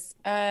 Oh goodness.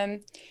 I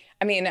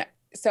mean,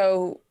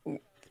 so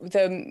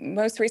the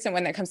most recent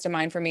one that comes to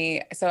mind for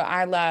me. So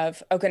I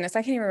love, oh goodness, I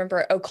can't even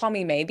remember. Oh, Call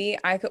Me Maybe.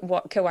 I could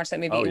watch that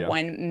movie Oh yeah.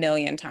 1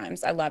 million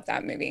times. I love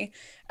that movie.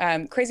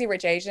 Crazy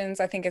Rich Asians,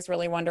 I think is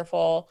really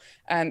wonderful.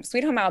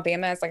 Sweet Home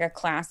Alabama is like a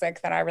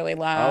classic that I really Oh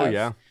love.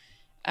 yeah. It's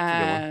a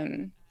good one.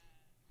 Um,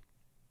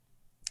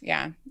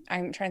 yeah,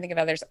 I'm trying to think of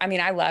others. I mean,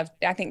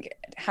 I think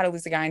How to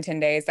Lose a Guy in 10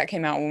 Days that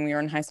came out when we were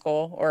in high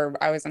school or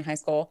I was in high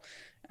school.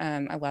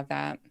 I love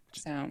that.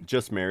 So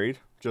Just Married.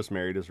 Just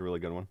Married is a really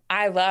good one.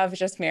 I love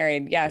Just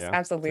Married. Yes, Yeah, it's a good one.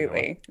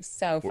 absolutely.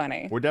 So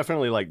funny. We're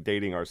definitely like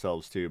dating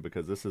ourselves too,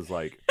 because this is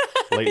like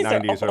late These are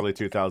 90s, old. early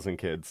 2000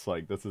 kids.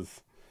 Like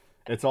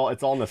it's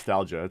all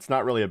nostalgia. It's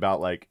not really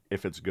about like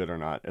if it's good or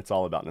not. It's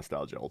all about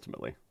nostalgia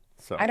ultimately.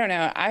 So I don't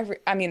know.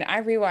 I mean,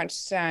 I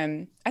rewatched.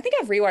 I think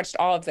I've rewatched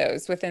all of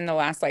those within the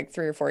last like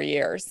 3 or 4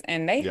 years,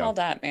 and they yeah. held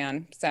up,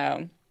 man. So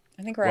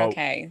I think we're Well,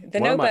 okay. The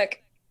one of my Notebook.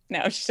 No,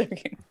 I'm just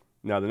joking.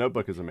 no, The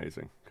Notebook is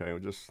amazing. Okay,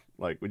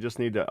 we just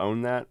need to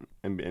own that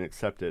and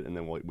accept it, and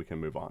then we can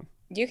move on.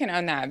 You can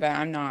own that, but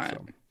I'm not.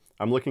 So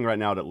I'm looking right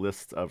now at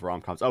lists of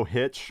rom coms. Oh,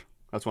 Hitch.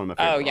 That's one of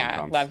my Oh favorite rom yeah,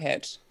 coms. love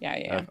Hitch. Yeah,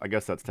 yeah. I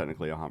guess that's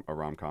technically a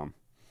rom com.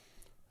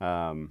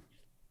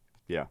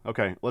 Yeah.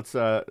 Okay. Let's.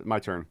 My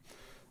turn.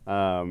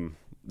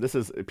 This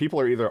is people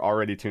are either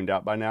already tuned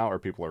out by now or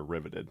people are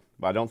riveted.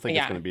 But I don't think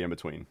it's Yeah. going to be in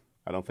between.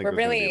 I don't think We're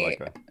there's going to be really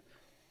like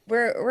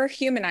a. we're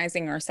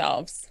humanizing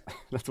ourselves.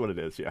 That's what it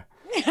is. Yeah.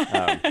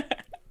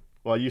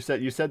 Well, you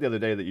said the other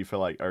day that you feel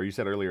like, or you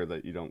said earlier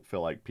that you don't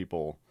feel like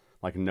people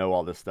like know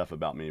all this stuff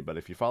about me. But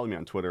if you follow me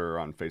on Twitter or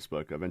on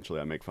Facebook,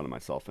 eventually I make fun of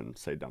myself and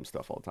say dumb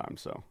stuff all the time.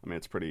 So I mean,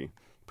 it's pretty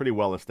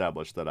well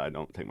established that I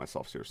don't take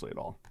myself seriously at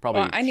all.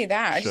 Probably. Well, I knew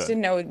that. I just should.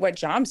 didn't know what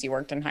jobs you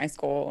worked in high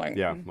school. Like,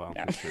 Yeah. Well,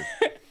 yeah. that's true.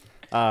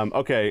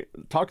 Okay,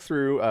 talk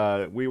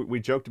through. We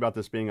joked about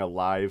this being a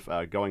live,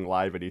 going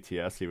live at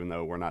ETS, even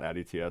though we're not at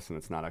ETS and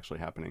it's not actually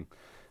happening.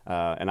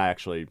 And I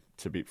actually,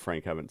 to be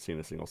frank, haven't seen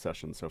a single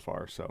session so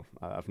far, so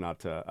I've not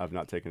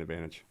taken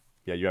advantage.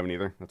 Yeah, you haven't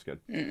either. That's good.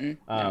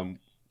 No.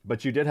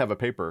 But you did have a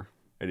paper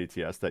at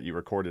ETS that you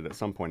recorded at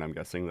some point. I'm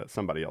guessing that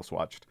somebody else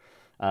watched.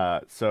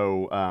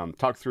 So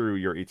talk through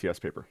your ETS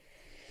paper.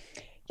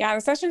 Yeah,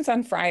 the session's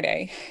on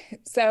Friday.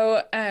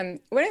 So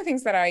one of the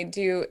things that I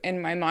do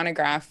in my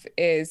monograph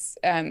is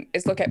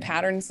look at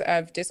patterns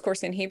of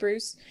discourse in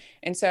Hebrews.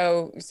 And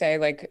so say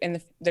like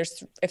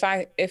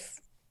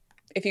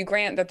if you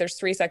grant that there's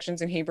 3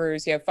 sections in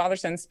Hebrews, you have Father,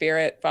 Son,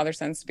 Spirit,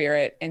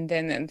 and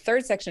then in the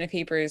 3rd section of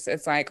Hebrews,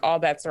 it's like all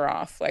bets are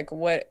off. Like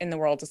what in the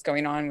world is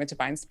going on with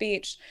divine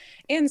speech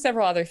and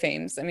several other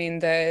themes. I mean,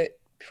 the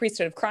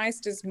priesthood of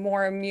Christ is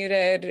more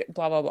muted,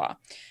 blah, blah, blah.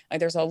 Like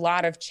there's a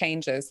lot of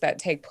changes that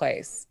take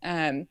place.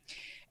 And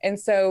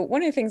so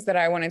one of the things that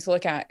I wanted to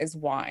look at is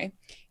why.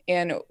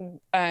 And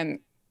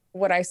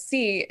what I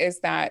see is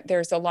that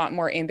there's a lot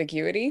more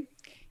ambiguity.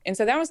 And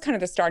so that was kind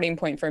of the starting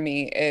point for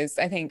me is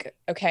I think,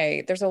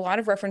 okay, there's a lot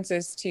of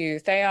references to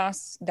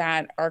theos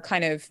that are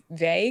kind of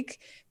vague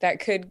that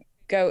could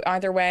go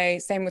either way.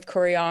 Same with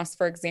kurios,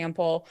 for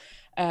example.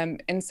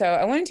 And so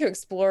I wanted to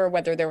explore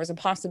whether there was a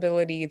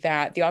possibility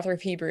that the author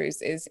of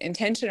Hebrews is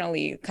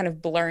intentionally kind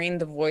of blurring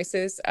the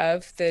voices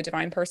of the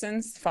divine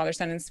persons, Father,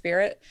 Son, and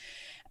Spirit.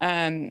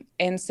 And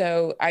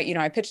so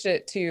I pitched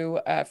it to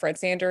Fred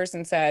Sanders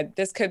and said,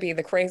 this could be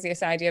the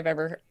craziest idea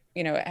I've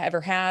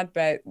ever had,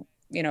 but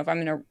if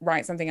I'm going to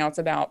write something else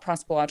about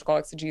prosopological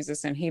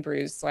exegesis in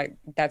Hebrews, like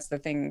that's the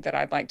thing that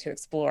I'd like to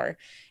explore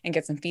and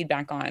get some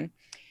feedback on.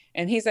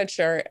 And he said,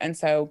 sure. And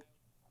so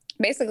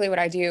basically what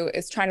I do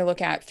is try to look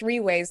at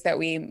 3 ways that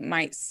we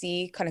might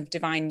see kind of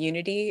divine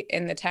unity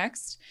in the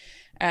text.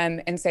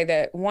 And say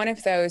that one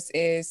of those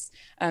is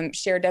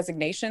shared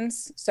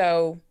designations.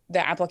 So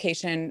the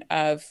application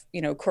of,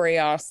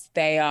 kurios,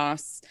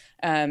 theos,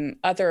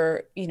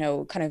 other,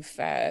 kind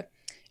of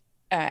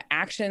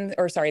actions,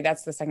 or sorry,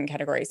 that's the second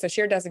category. So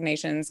shared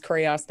designations,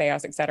 kurios,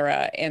 theos,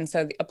 etc. And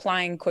so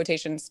applying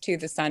quotations to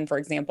the Son, for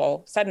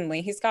example,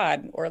 suddenly he's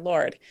God or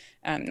Lord.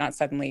 Not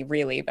suddenly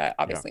really, but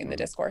obviously in the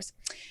discourse.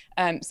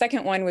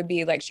 Second one would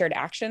be like shared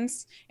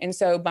actions. And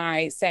so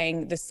by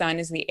saying the Son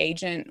is the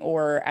agent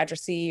or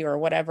addressee or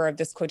whatever of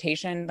this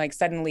quotation, like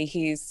suddenly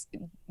he's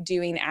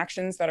doing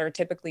actions that are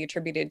typically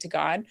attributed to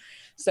God.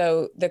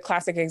 So the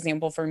classic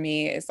example for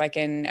me is like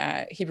in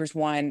Hebrews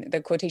 1,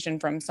 the quotation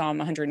from Psalm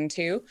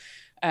 102.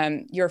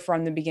 You're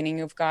from the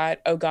beginning of God,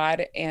 O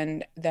God,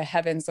 and the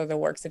heavens are the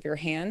works of your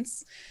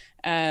hands.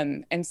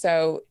 And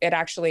so it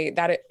actually,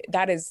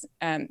 that is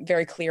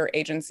very clear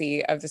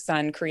agency of the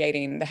Son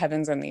creating the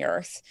heavens and the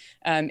earth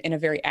in a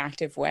very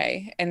active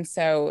way. And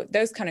so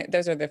those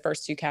are the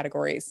first 2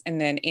 categories.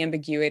 And then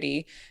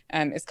ambiguity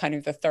is kind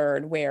of the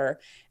third, where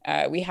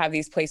we have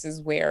these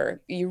places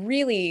where you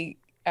really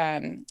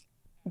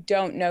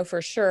don't know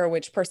for sure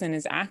which person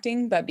is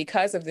acting, but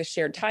because of the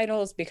shared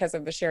titles, because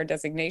of the shared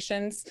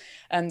designations,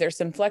 there's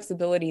some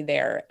flexibility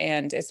there.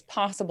 And it's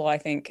possible, I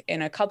think,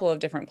 in a couple of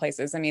different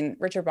places. I mean,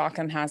 Richard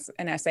Bauckham has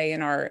an essay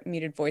in our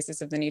Muted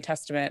Voices of the New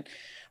Testament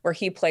where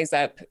he plays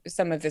up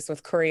some of this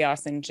with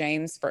kurios and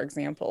James, for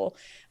example.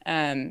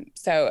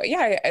 So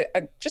yeah,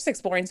 just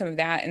exploring some of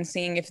that and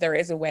seeing if there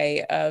is a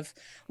way of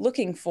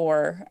looking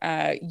for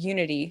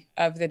unity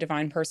of the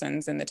divine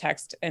persons in the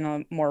text in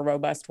a more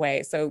robust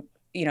way. So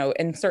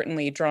and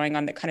certainly drawing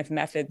on the kind of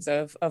methods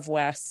of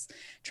Wes,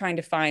 trying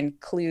to find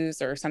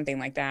clues or something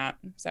like that.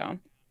 So,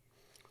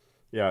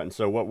 yeah. And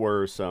so, what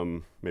were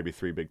some maybe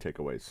 3 big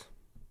takeaways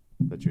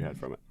that you had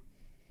from it?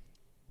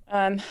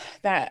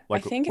 That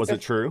like, I think was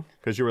it true?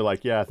 Because you were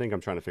like, yeah, I think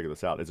I'm trying to figure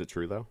this out. Is it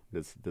true though?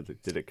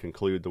 Did it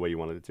conclude the way you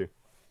wanted it to?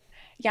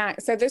 Yeah.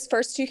 So those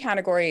first two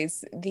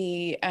categories,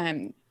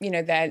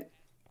 that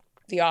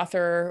the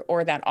author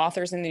or that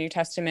authors in the New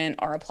Testament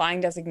are applying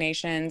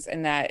designations,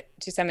 and that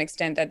to some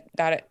extent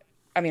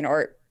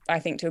or I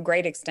think to a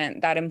great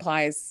extent that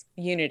implies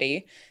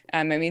unity.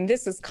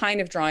 This is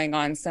kind of drawing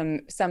on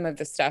some of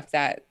the stuff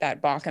that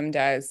Bauckham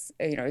does,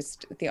 is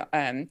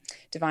the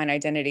divine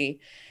identity.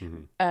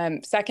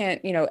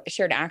 Second,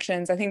 shared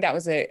actions. I think that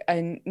was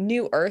a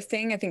new earth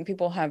thing. I think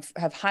people have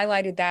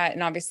highlighted that,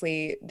 and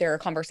obviously there are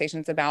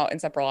conversations about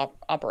inseparable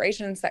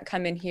operations that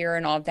come in here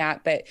and all of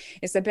that. But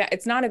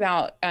it's not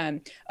about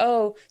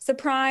oh,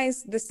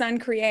 surprise, the Son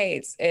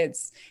creates.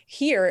 It's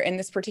here in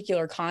this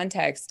particular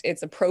context.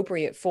 It's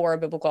appropriate for a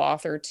biblical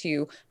author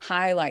to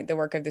highlight the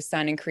work of the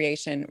Son in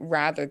creation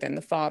rather than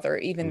the Father,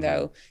 even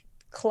though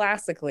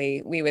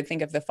classically we would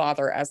think of the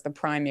Father as the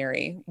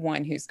primary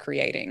one who's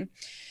creating.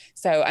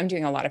 So I'm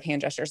doing a lot of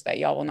hand gestures that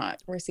y'all will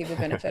not receive the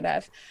benefit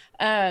of.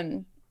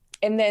 And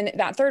then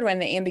that third one,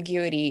 the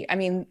ambiguity.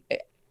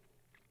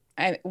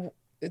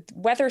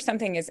 Whether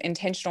something is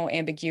intentional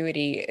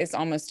ambiguity is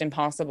almost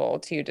impossible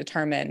to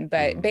determine.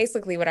 But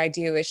basically what I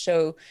do is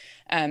show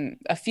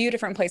a few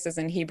different places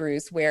in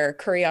Hebrews where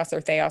kurios or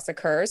theos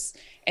occurs,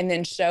 and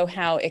then show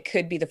how it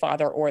could be the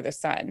Father or the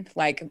Son,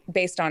 like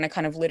based on a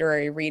kind of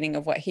literary reading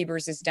of what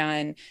Hebrews has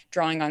done,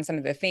 drawing on some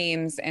of the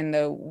themes and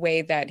the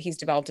way that he's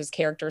developed his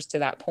characters to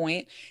that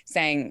point,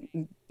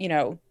 saying,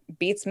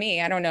 beats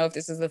me. I don't know if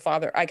this is the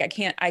Father. Like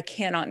I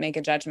cannot make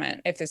a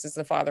judgment if this is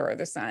the Father or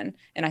the Son.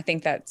 And I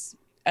think that's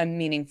a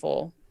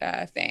meaningful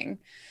thing.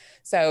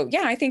 So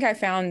yeah, I think I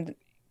found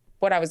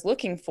what I was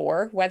looking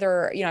for.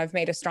 Whether I've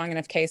made a strong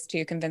enough case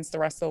to convince the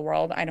rest of the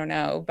world, I don't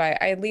know,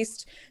 but I at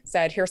least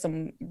said here's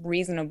some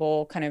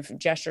reasonable kind of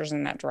gestures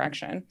in that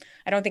direction.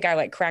 I don't think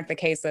I cracked the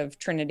case of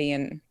Trinity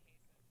in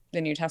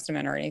the New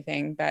Testament or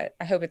anything, but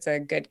I hope it's a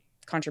good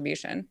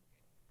contribution.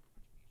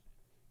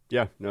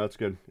 Yeah, no, that's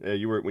good.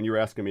 When you were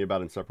asking me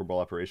about inseparable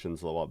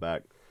operations a little while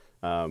back.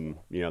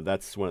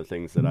 That's one of the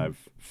things that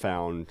I've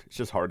found. It's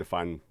just hard to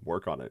find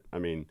work on it.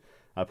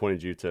 I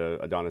pointed you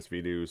to Adonis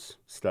Vidu's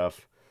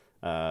stuff.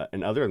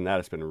 And other than that,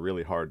 it's been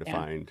really hard to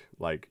find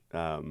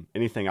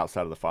anything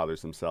outside of the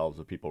fathers themselves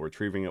of people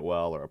retrieving it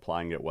well or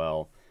applying it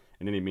well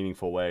in any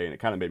meaningful way. And it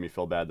kind of made me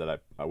feel bad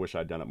that I wish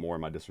I'd done it more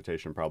in my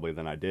dissertation probably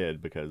than I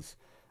did, because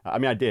I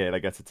did, I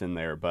guess it's in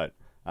there, but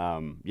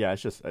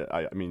it's just,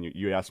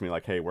 you asked me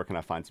hey, where can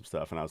I find some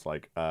stuff? And I was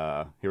like,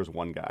 here's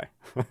one guy.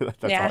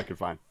 That's all I could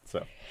find.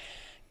 So.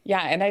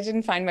 Yeah. And I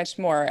didn't find much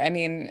more.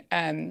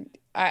 I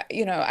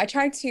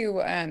tried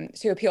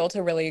to appeal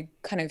to really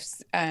kind of,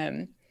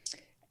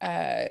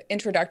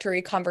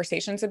 introductory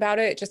conversations about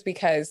it, just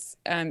because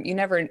you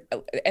never,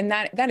 and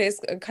that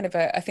is kind of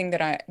a thing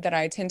that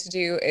I tend to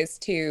do, is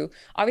to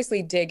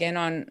obviously dig in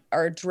on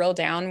or drill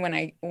down when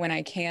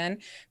I can,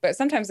 but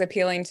sometimes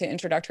appealing to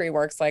introductory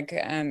works like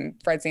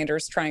Fred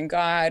Sanders' Trying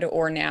God,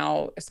 or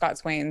now Scott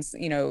Swain's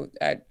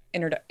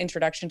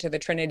introduction to the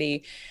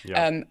Trinity.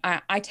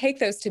 I take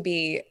those to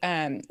be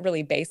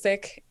really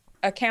basic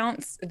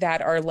accounts that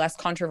are less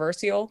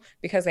controversial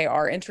because they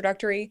are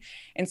introductory.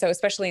 And so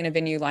especially in a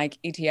venue like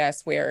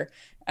ETS where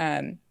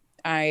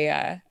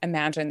I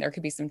imagine there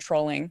could be some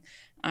trolling,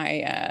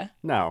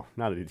 No,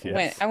 not at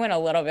ETS. I went a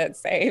little bit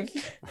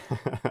safe.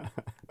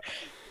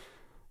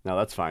 No,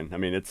 that's fine.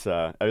 It's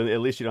at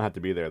least you don't have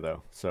to be there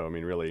though. So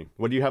really,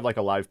 what do you have,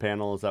 a live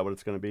panel? Is that what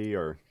it's going to be?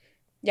 Or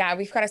yeah,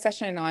 we've got a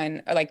session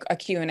on a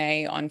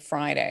Q&A on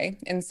Friday.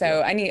 And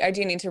so I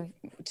do need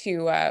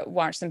to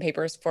watch some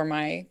papers for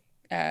my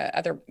the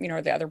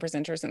other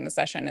presenters in the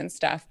session and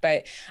stuff.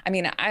 But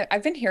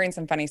I've been hearing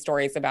some funny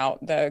stories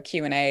about the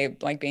Q&A,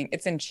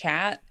 it's in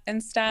chat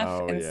and stuff.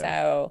 Oh, and yeah.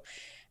 So,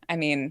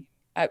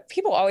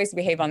 people always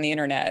behave on the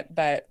internet,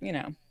 but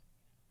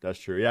That's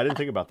true. Yeah, I didn't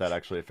think about that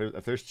actually.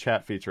 If there's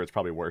chat feature, it's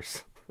probably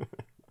worse.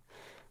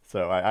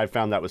 So I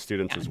found that with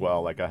students as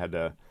well.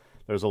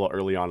 There was a little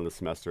early on in the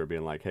semester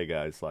being hey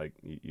guys,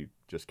 you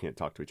just can't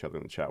talk to each other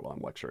in the chat while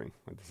I'm lecturing.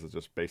 This is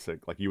just basic.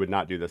 You would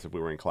not do this if we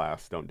were in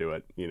class. Don't do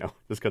it,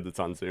 just because it's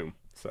on Zoom.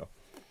 So,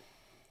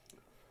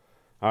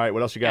 all right,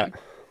 what else you got?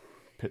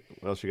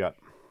 What else you got?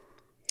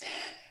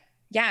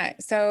 Yeah.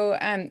 So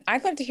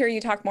I'd love to hear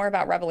you talk more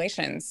about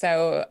Revelation.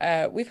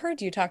 So we've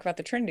heard you talk about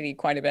the Trinity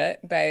quite a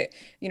bit, but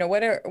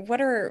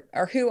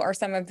who are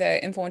some of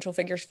the influential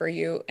figures for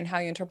you and how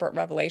you interpret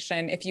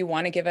Revelation? If you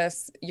want to give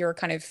us your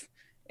kind of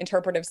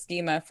interpretive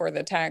schema for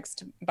the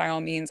text, by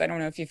all means. I don't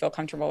know if you feel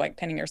comfortable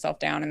pinning yourself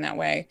down in that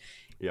way.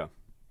 Yeah.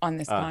 On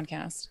this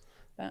podcast.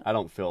 But. I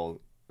don't feel.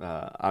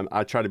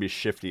 I try to be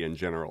shifty in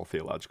general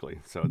theologically,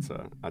 so it's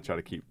I try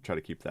to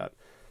keep that.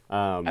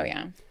 Oh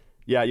yeah.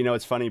 Yeah,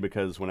 it's funny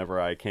because whenever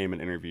I came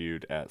and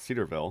interviewed at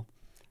Cedarville,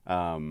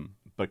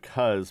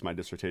 because my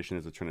dissertation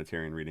is a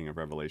Trinitarian reading of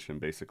Revelation,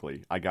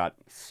 basically, I got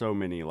so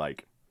many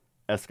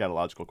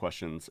eschatological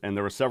questions, and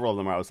there were several of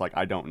them where I was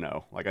I don't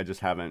know, I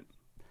just haven't.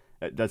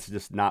 That's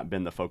just not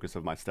been the focus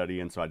of my study,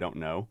 and so I don't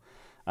know.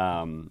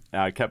 And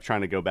I kept trying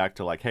to go back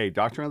to hey,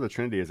 Doctrine of the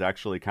Trinity is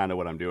actually kind of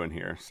what I'm doing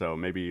here. So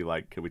maybe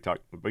we can talk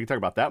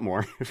about that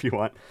more if you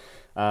want.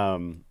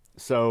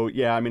 So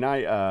yeah, I mean,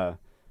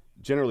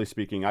 generally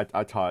speaking,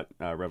 I taught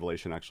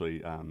Revelation actually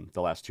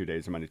the last 2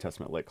 days of my New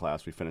Testament lit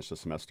class. We finished the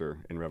semester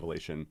in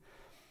Revelation,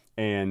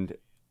 and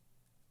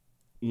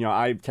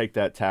I take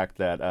that tack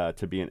that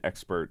to be an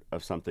expert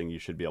of something, you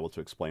should be able to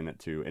explain it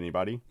to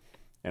anybody,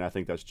 and I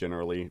think that's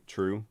generally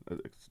true,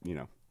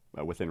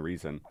 within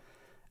reason.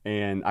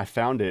 And I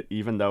found it,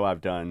 even though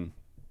I've done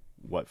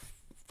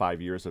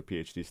 5 years of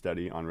PhD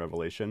study on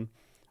Revelation,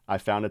 I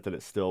found it that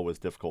it still was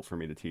difficult for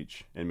me to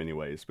teach in many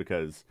ways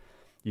because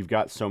you've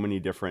got so many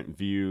different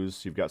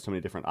views, you've got so many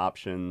different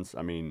options.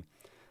 I mean,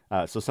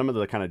 so some of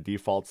the kind of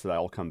defaults that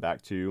I'll come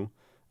back to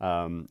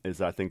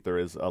is I think there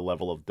is a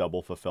level of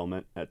double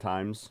fulfillment at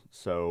times.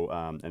 So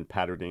and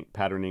patterning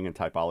and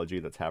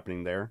typology that's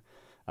happening there.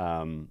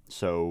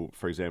 So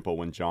for example,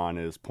 when John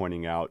is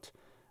pointing out,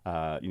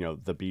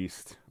 the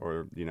beast,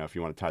 or if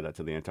you want to tie that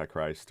to the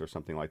Antichrist or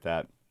something like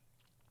that,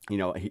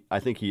 I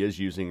think he is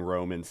using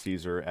Rome and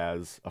Caesar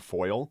as a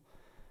foil,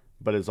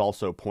 but is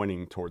also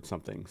pointing towards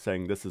something,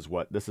 saying this is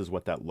what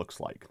that looks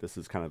like. This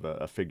is kind of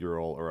a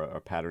figural or a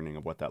patterning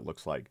of what that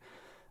looks like.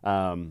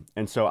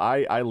 And so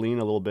I lean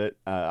a little bit.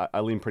 I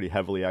lean pretty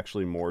heavily,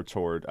 actually, more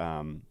toward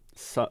a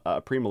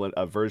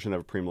version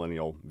of a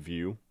premillennial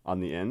view on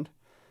the end.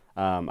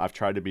 I've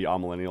tried to be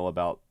amillennial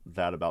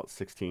about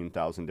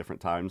 16,000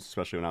 different times,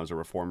 especially when I was a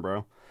Reform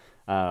bro,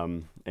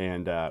 and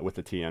with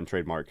the TM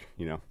trademark,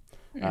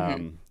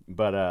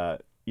 But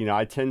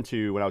I tend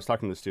to, when I was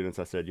talking to the students,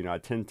 I said, I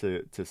tend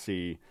to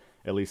see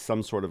at least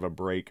some sort of a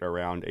break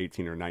around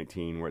 18 or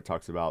 19 where it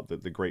talks about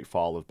the great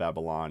fall of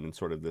Babylon, and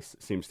sort of this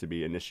seems to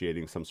be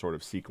initiating some sort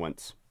of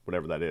sequence,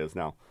 whatever that is.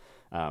 Now,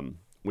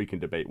 we can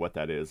debate what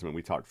that is. I mean,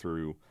 we talked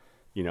through,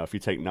 if you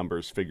take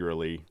numbers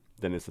figurally,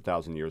 then it's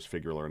 1,000 years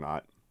figural or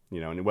not,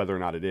 and whether or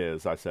not it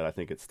is, I said, I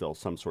think it's still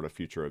some sort of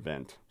future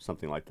event,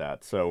 something like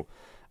that. So,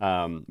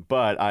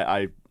 but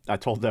I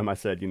told them, I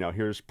said,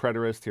 here's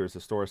preterist, here's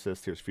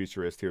historicist, here's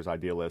futurist, here's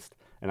idealist.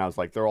 And I was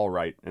like, they're all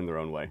right in their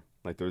own way.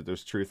 Like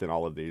there's truth in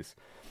all of these.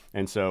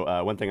 And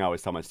so one thing I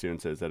always tell my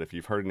students is that if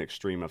you've heard an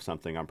extreme of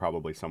something, I'm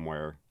probably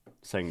somewhere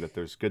saying that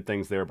there's good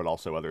things there, but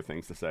also other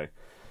things to say.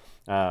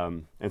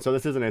 And so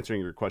this isn't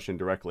answering your question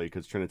directly,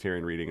 because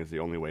Trinitarian reading is the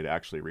only way to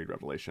actually read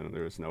Revelation.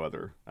 There is no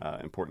other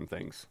important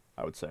things,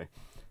 I would say.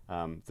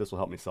 This will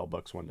help me sell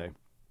books one day.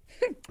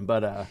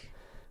 But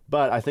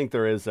I think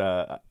there is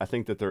that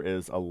there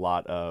is a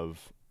lot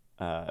of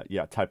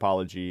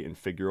typology and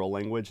figural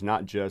language,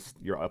 not just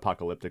your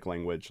apocalyptic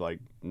language like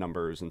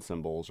numbers and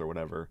symbols or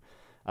whatever,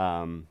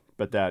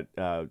 but that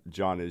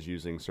John is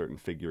using certain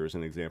figures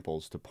and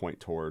examples to point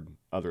toward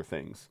other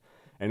things.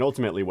 And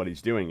ultimately what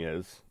he's doing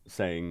is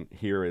saying,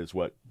 here is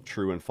what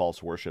true and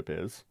false worship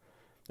is,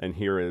 and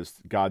here is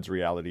God's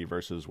reality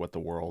versus what the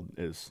world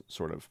is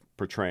sort of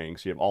portraying.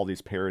 So you have all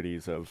these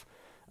parodies of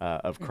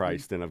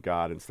Christ and of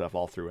God and stuff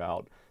all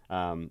throughout.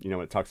 When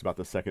it talks about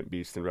the second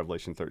beast in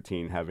Revelation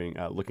 13 having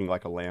looking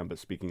like a lamb but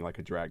speaking like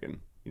a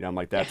dragon. I'm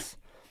like, that's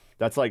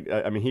like,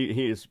 I mean,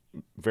 he is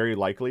very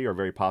likely or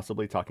very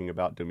possibly talking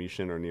about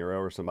Domitian or Nero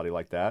or somebody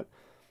like that.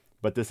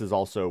 But this is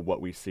also what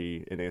we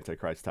see in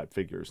Antichrist type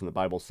figures, and the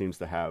Bible seems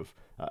to have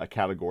a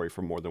category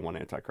for more than one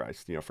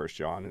Antichrist. 1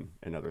 John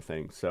and other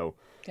things. So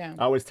I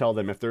always tell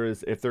them, if there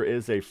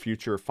is a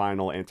future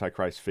final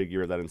Antichrist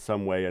figure that in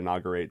some way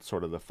inaugurates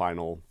sort of the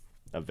final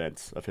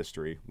events of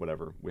history,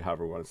 however we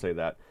want to say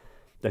that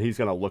he's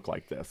going to look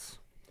like this.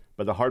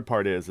 But the hard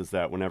part is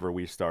that whenever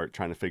we start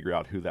trying to figure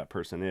out who that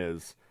person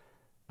is,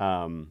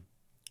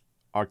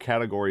 our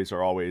categories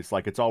are always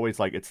like,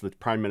 it's the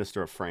Prime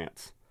Minister of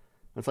France.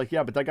 It's like,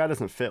 yeah, but that guy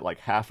doesn't fit like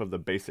half of the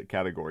basic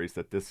categories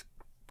that this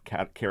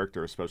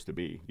character is supposed to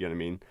be. You know what I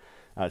mean?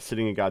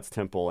 Sitting in God's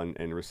temple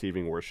and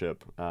receiving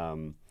worship.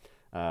 I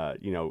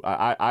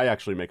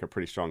actually make a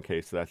pretty strong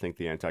case that I think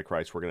the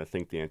Antichrist, we're going to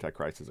think the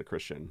Antichrist is a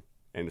Christian,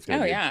 and it's going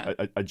to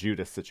be a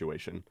Judas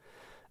situation.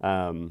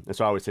 And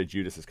so I always say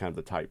Judas is kind of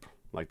the type.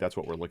 Like, that's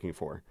what we're looking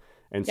for.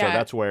 And so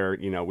that's where,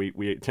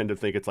 we tend to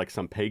think it's like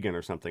some pagan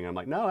or something. I'm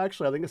like, no,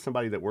 actually, I think it's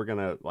somebody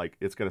that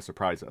it's going to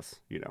surprise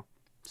us,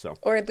 So,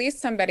 or at least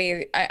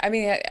somebody, I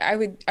mean, I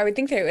would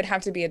think that it would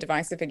have to be a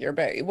divisive figure,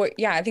 but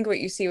I think what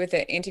you see with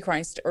the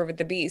Antichrist, or with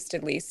the beast,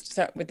 at least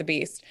with the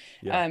beast,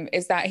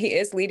 is that he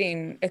is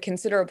leading a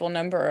considerable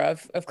number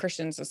of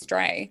Christians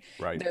astray.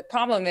 Right. The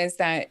problem is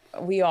that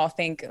we all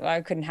think, well,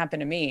 it couldn't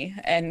happen to me.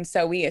 And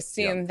so we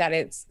assume that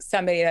it's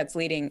somebody that's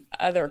leading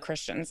other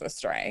Christians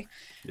astray.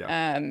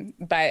 Yeah.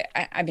 But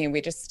I mean,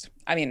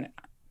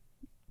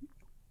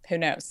 who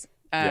knows?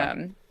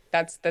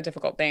 That's the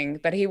difficult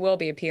thing, but he will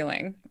be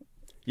appealing.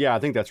 Yeah, I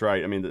think that's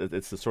right. I mean,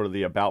 it's the sort of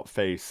the about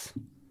face.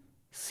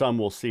 Some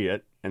will see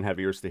it and have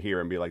ears to hear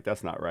and be like,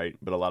 that's not right.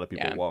 But a lot of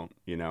people won't,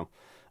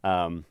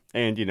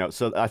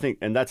 so I think,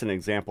 and that's an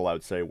example, I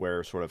would say,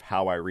 where sort of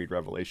how I read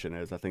Revelation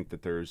is. I think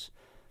that there's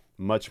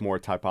much more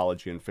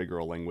typology and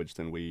figural language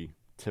than we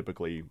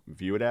typically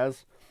view it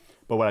as.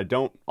 But what I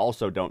don't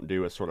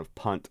do is sort of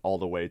punt all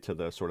the way to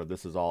the sort of,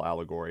 this is all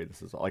allegory.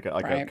 This is like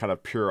a kind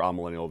of pure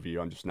amillennial view.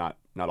 I'm just not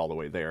all the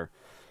way there.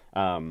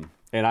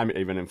 And I'm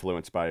even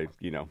influenced by,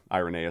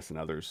 Irenaeus and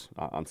others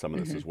on some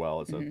of this as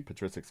well as a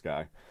patristics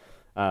guy.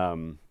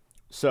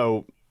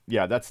 So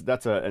yeah, that's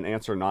an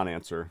answer,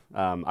 non-answer.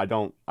 I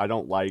don't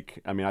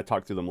like. I mean, I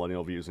talk through the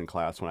millennial views in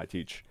class when I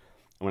teach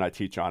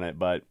on it,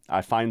 but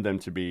I find them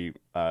to be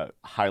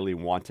highly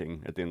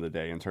wanting at the end of the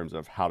day in terms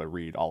of how to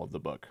read all of the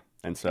book.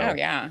 And so, Oh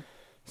yeah.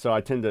 so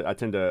I tend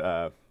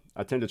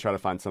to try to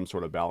find some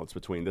sort of balance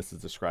between this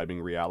is describing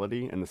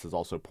reality and this is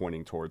also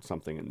pointing towards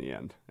something in the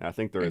end. And I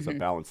think there is a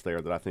balance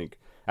there that I think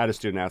I had a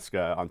student ask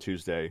on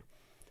Tuesday,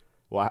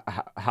 well,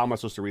 how am I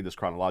supposed to read this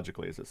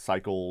chronologically? Is it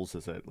cycles?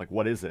 Is it like,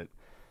 what is it?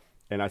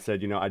 And I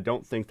said, I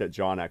don't think that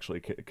John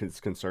actually is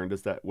concerned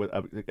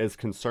as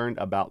concerned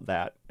about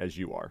that as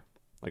you are.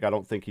 Like, I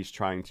don't think he's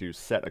trying to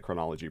set a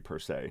chronology per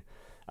se.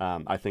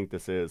 I think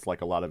this is,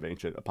 like a lot of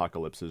ancient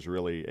apocalypses,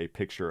 really a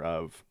picture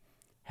of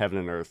heaven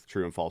and earth,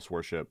 true and false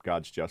worship,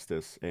 God's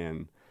justice,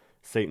 and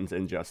Satan's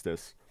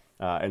injustice,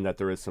 and that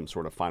there is some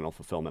sort of final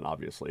fulfillment,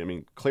 obviously. I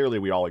mean, clearly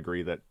we all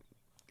agree that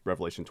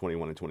Revelation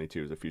 21 and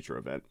 22 is a future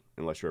event,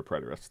 unless you're a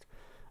preterist.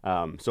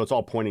 So it's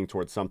all pointing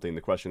towards something.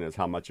 The question is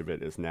how much of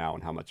it is now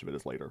and how much of it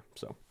is later.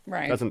 So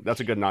Right. that's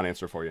a good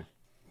non-answer for you.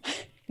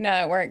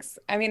 No, it works.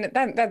 I mean,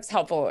 that's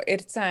helpful.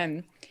 It's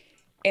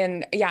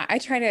and yeah, I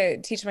try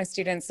to teach my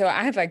students. So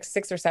I have like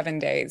 6 or 7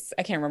 days.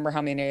 I can't remember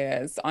how many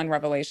it is on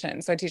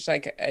Revelation. So I teach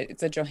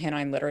it's a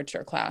Johannine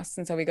literature class.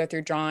 And so we go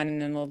through John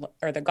and then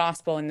the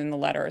gospel and then the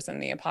letters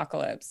and the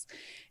apocalypse.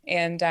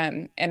 And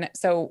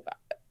so,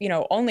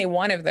 only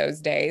one of those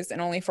days and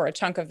only for a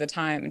chunk of the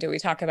time do we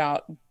talk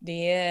about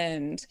the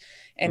end.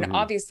 And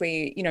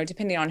obviously,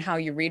 depending on how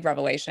you read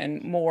Revelation,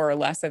 more or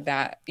less of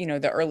that,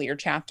 the earlier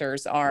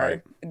chapters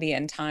are the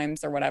end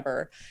times or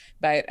whatever.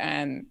 But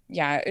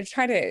yeah, I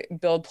try to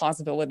build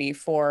plausibility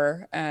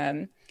for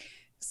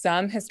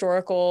some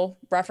historical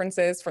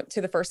references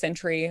to the first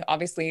century.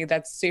 Obviously,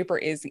 that's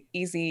super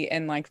easy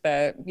in like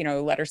the,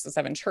 letters to the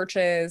 7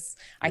 churches.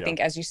 I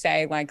think, as you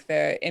say, like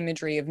the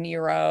imagery of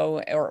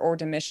Nero or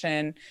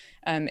Domitian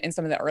in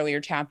some of the earlier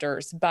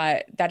chapters,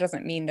 but that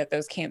doesn't mean that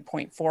those can't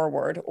point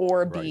forward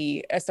or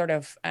be a sort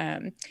of,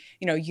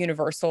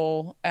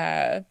 universal,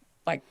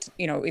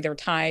 either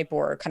type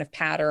or kind of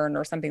pattern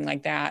or something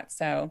like that.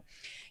 So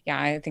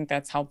yeah, I think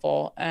that's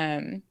helpful.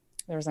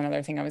 There was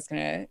another thing I was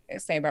going to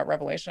say about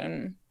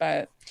Revelation,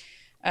 but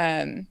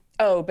the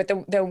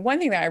one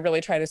thing that I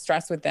really try to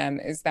stress with them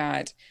is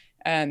that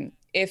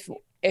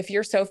if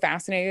you're so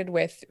fascinated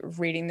with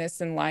reading this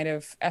in light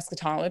of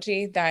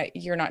eschatology that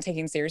you're not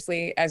taking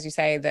seriously, as you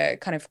say, the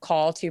kind of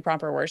call to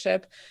proper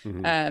worship,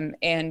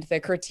 and the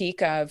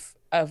critique of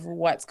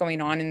what's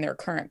going on in their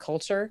current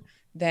culture,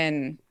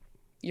 then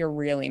you're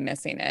really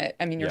missing it.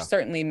 I mean, you're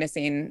certainly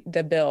missing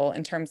the bill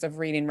in terms of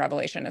reading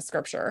Revelation as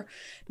scripture,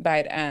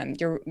 but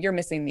you're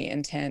missing the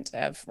intent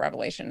of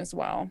Revelation as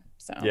well.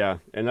 So yeah,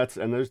 and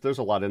there's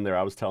a lot in there.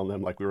 I was telling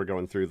them, like, we were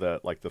going through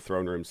the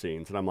throne room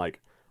scenes, and I'm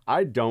like,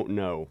 I don't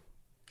know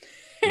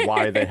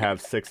why they have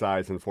 6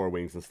 eyes and 4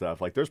 wings and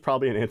stuff. Like, there's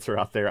probably an answer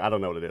out there. I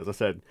don't know what it is. I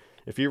said,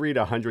 if you read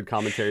 100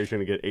 commentaries, you're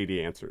gonna get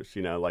 80 answers.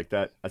 Like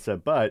that. I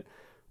said, but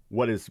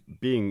what is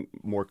being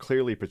more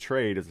clearly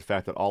portrayed is the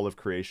fact that all of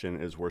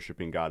creation is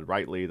worshiping God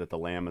rightly, that the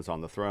Lamb is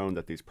on the throne,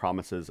 that these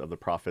promises of the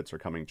prophets are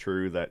coming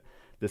true, that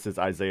this is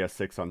Isaiah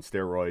 6 on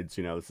steroids,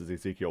 this is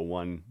Ezekiel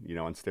 1,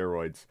 on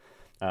steroids.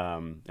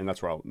 And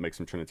that's where I'll make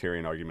some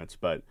Trinitarian arguments,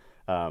 but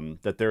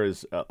that there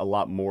is a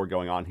lot more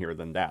going on here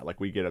than that.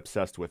 Like, we get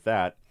obsessed with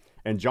that.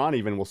 And John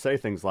even will say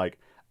things like,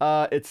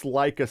 it's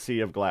like a sea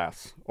of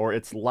glass, or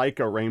it's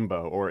like a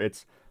rainbow, or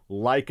it's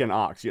like an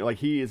ox. Like,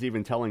 he is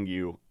even telling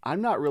you, I'm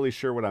not really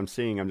sure what I'm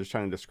seeing. I'm just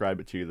trying to describe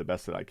it to you the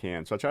best that I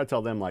can. So I try to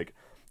tell them, like,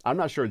 I'm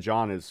not sure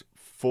John is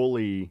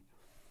fully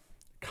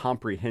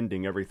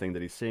comprehending everything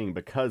that he's seeing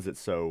because it's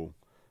so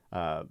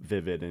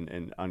vivid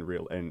and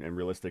unreal and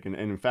realistic. And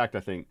in fact, I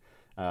think,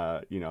 if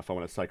I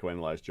want to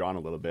psychoanalyze John a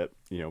little bit,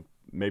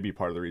 maybe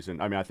part of the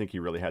reason, I think he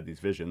really had these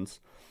visions.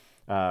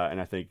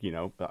 And I think,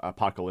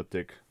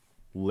 apocalyptic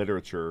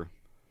literature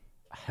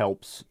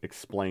helps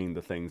explain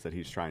the things that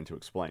he's trying to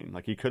explain.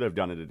 Like, he could have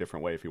done it a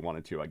different way if he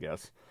wanted to, I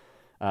guess.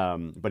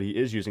 But he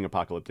is using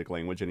apocalyptic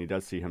language, and he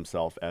does see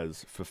himself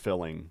as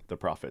fulfilling the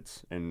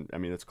prophets. And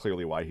that's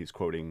clearly why he's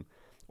quoting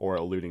or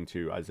alluding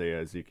to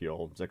Isaiah,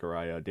 Ezekiel,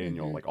 Zechariah,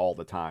 Daniel, like, all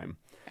the time.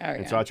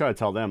 And so I try to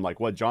tell them,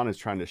 like, what John is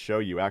trying to show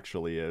you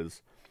actually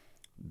is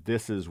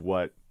this is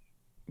what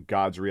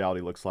God's reality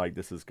looks like.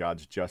 This is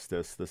God's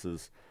justice. This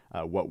is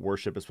what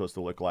worship is supposed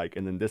to look like.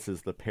 And then this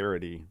is the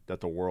parody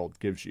that the world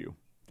gives you.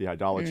 The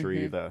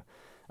idolatry,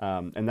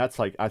 and that's,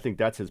 like, I think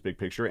that's his big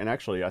picture. And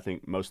actually, I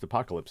think most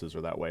apocalypses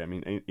are that way. I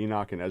mean,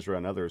 Enoch and Ezra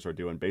and others are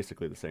doing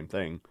basically the same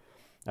thing.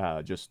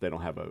 Just they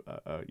don't have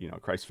a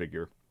Christ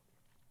figure,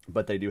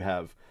 but they do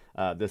have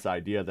this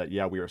idea that,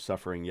 we are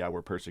suffering,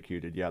 we're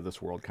persecuted, this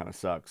world kind of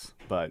sucks,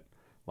 but,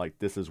 like,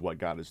 this is what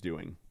God is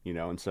doing,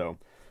 And so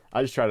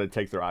I just try to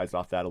take their eyes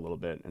off that a little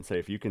bit and say,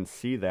 if you can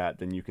see that,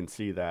 then you can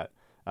see that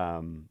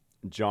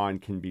John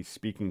can be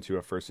speaking to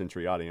a first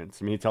century audience.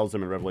 I mean, he tells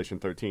them in Revelation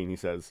 13, he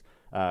says,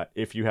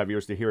 if you have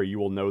ears to hear, you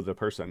will know the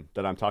person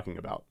that I'm talking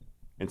about.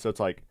 And so it's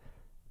like,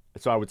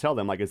 So I would tell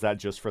them, like, is that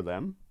just for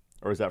them?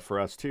 Or is that for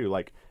us too?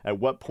 Like, at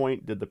what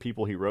point did the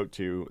people he wrote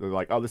to, they're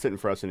like, oh, this isn't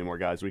for us anymore,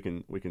 guys. We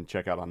can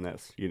check out on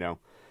this, you know?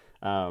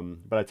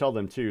 But I tell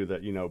them too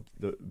that, you know,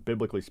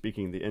 biblically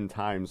speaking, the end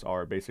times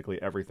are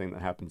basically everything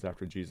that happens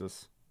after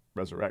Jesus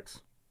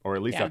resurrects, or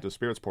at least after the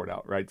Spirit's poured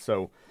out, right?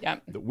 So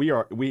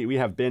we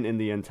have been in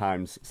the end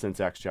times since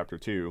Acts chapter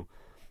 2.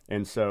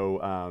 And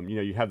so, you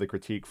know, you have the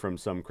critique from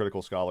some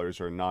critical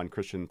scholars or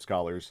non-Christian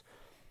scholars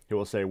who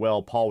will say,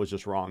 well, Paul was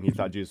just wrong. He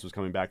thought Jesus was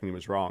coming back and he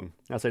was wrong.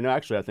 And I say, no,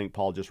 actually, I think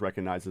Paul just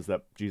recognizes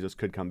that Jesus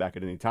could come back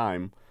at any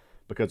time,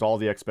 because all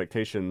the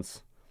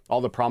expectations,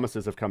 all the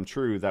promises have come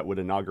true that would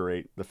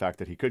inaugurate the fact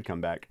that he could come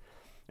back.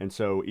 And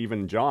so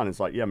even John is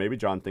like, yeah, maybe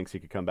John thinks he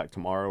could come back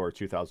tomorrow or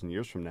 2,000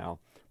 years from now,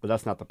 but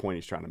that's not the point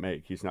he's trying to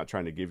make. He's not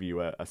trying to give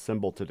you a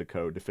symbol to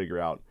decode to figure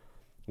out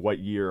what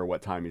year or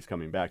what time he's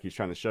coming back. He's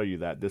trying to show you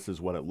that this is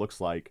what it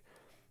looks like,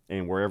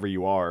 and wherever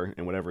you are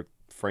and whatever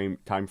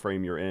time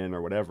frame you're in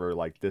or whatever,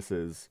 like, this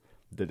is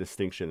the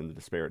distinction and the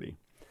disparity,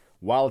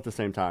 while at the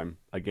same time,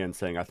 again,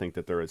 saying I think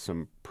that there is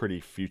some pretty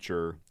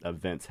future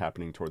events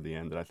happening toward the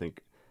end that I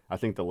think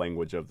the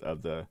language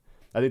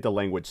I think the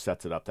language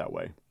sets it up that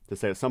way, to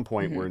say at some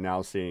point we're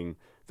now seeing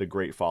the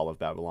great fall of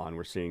Babylon.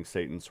 We're seeing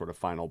Satan's sort of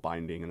final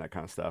binding and that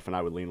kind of stuff. And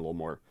I would lean a little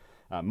more,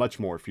 much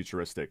more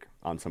futuristic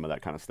on some of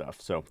that kind of stuff.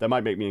 So that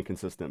might make me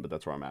inconsistent, but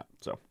that's where I'm at.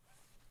 So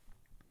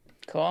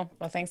cool.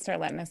 Well, thanks for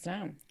letting us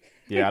know.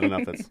 Yeah, I don't know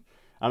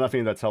if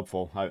that's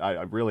helpful.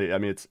 I really, I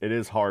mean, it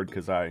is hard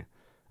because I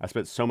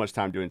spent so much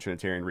time doing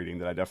Trinitarian reading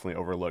that I definitely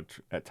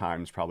overlooked at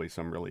times probably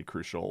some really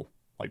crucial,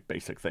 like,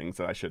 basic things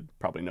that I should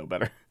probably know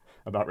better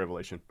about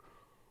Revelation.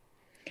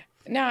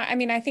 No, I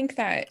mean, I think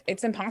that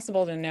it's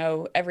impossible to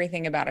know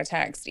everything about a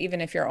text,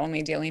 even if you're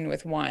only dealing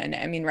with one.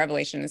 I mean,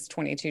 Revelation is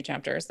 22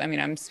 chapters. I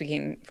mean, I'm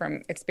speaking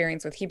from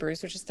experience with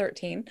Hebrews, which is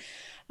 13.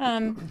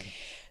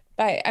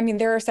 But I mean,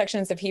 there are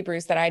sections of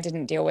Hebrews that I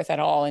didn't deal with at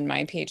all in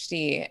my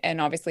PhD,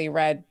 and obviously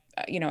read,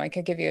 you know, I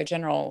could give you a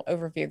general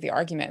overview of the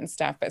argument and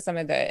stuff, but some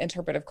of the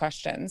interpretive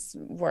questions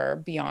were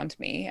beyond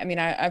me. I mean,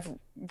 I've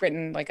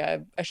written like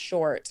a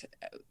short,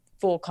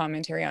 full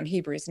commentary on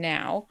Hebrews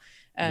now.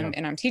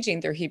 And I'm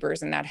teaching through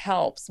Hebrews, and that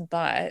helps.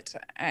 But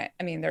I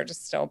mean, they're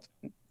just still,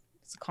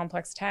 it's a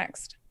complex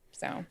text.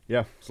 So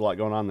yeah, there's a lot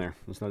going on there.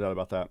 There's no doubt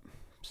about that.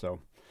 So,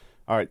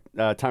 all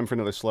right, time for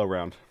another slow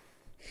round.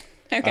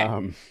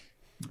 Okay.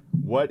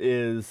 What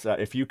is,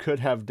 if you could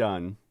have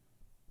done,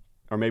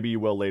 or maybe you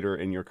will later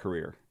in your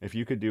career, if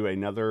you could do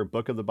another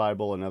book of the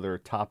Bible, another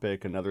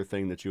topic, another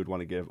thing that you would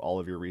want to give all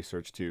of your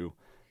research to,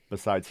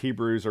 besides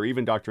Hebrews or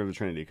even Doctrine of the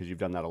Trinity, because you've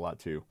done that a lot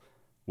too,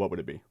 what would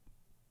it be?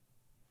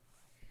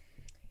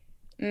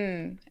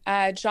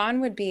 John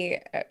would be,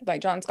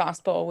 like, John's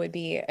Gospel would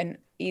be an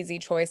easy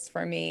choice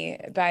for me.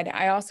 But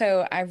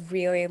I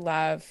really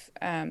love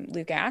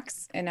Luke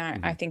Acts, and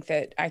I think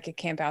that I could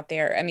camp out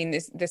there. I mean,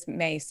 this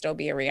may still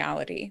be a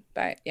reality,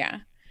 but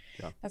yeah.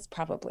 That's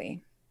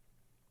probably.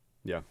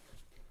 Yeah.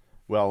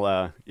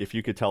 Well, if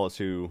you could tell us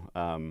who,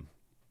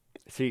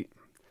 see,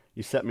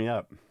 you set me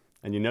up,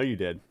 and you know you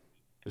did.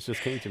 This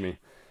just came to me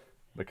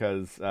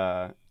because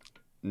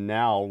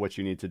now what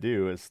you need to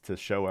do is to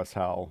show us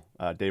how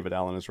David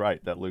Allen is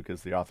right, that Luke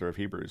is the author of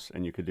Hebrews,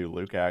 and you could do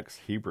Luke,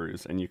 Acts,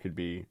 Hebrews, and you could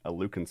be a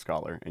Lucan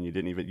scholar, and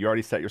you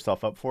already set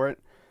yourself up for it,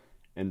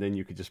 and then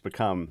you could just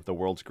become the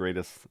world's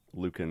greatest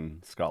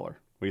Lucan scholar.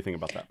 What do you think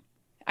about that?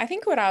 I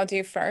think what I'll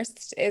do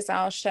first is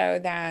I'll show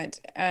that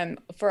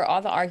for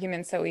all the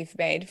arguments that we've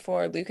made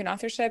for Lucan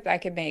authorship, I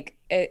could make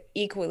an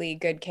equally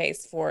good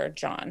case for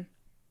John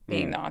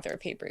being the author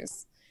of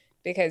Hebrews,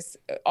 because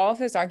all of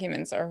those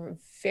arguments are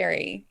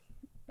very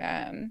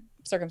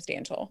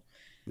circumstantial.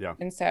 Yeah.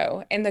 And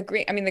so in the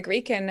Greek, the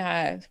Greek in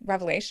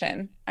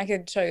Revelation, I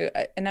could show you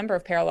a number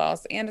of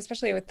parallels, and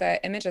especially with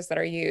the images that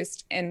are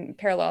used in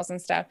parallels and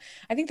stuff.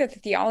 I think that the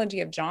theology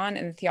of John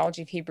and the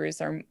theology of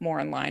Hebrews are more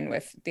in line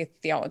with the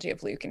theology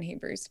of Luke and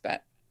Hebrews,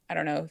 but I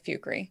don't know if you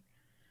agree.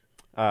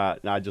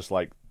 I just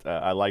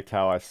I liked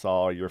how I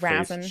saw your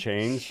Razzing. face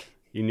change.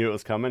 You knew it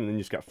was coming, and then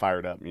you just got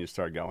fired up and you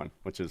started going,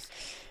 which is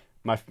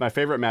my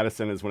favorite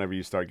Madison is whenever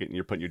you start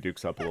you're putting your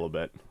dukes up a little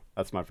bit.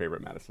 That's my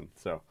favorite Madison.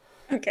 So,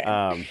 okay.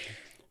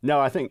 No,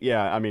 I think,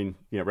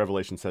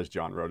 Revelation says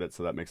John wrote it,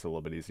 so that makes it a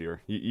little bit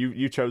easier.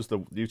 You chose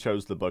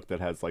the book that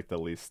has like the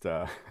least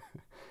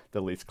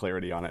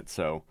clarity on it.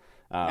 So,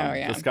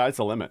 the sky's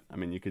the limit. I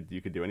mean, you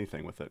could do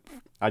anything with it.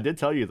 I did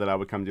tell you that I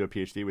would come do a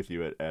PhD with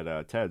you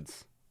at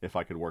TEDS if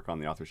I could work on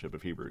the authorship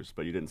of Hebrews,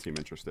 but you didn't seem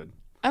interested.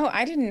 Oh,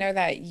 I didn't know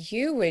that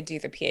you would do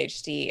the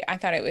PhD. I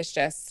thought it was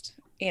just,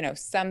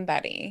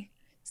 somebody.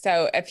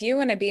 So if you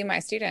want to be my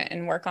student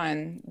and work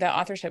on the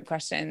authorship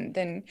question,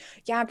 then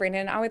yeah,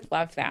 Brandon, I would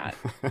love that.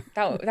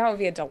 That would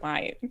be a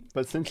delight.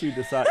 But since you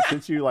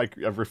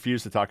have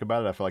refused to talk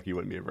about it, I feel like you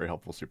wouldn't be a very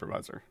helpful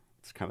supervisor.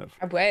 It's kind of.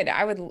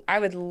 I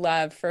would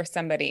love for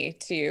somebody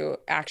to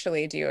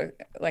actually do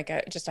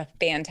just a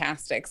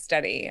fantastic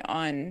study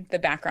on the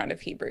background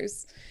of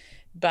Hebrews.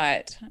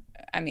 But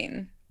I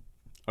mean.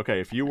 Okay,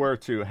 if you were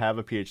to have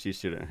a PhD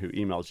student who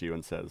emails you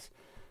and says,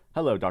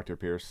 Hello, Dr.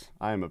 Pierce.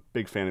 I am a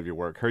big fan of your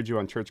work. Heard you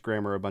on Church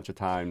Grammar a bunch of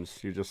times.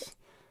 You're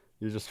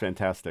just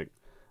fantastic.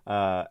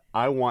 I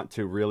want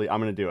to really, I'm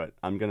going to do it.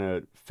 I'm going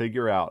to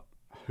figure out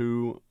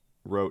who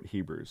wrote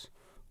Hebrews.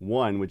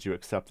 One, would you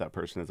accept that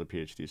person as a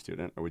PhD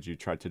student, or would you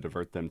try to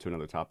divert them to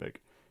another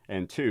topic?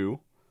 And two,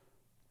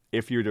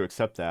 if you were to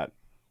accept that,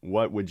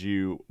 what would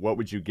you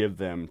give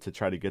them to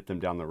try to get them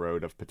down the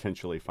road of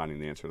potentially finding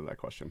the answer to that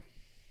question?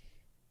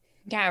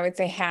 Yeah, I would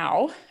say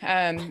how,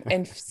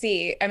 and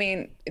see. I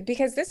mean,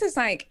 because this is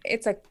like,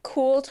 it's a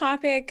cool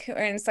topic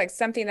and it's like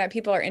something that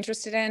people are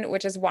interested in,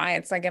 which is why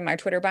it's like in my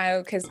Twitter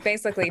bio, because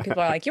basically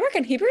people are like, you work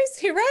in Hebrews?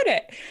 Who wrote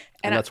it?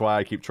 And that's why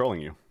I keep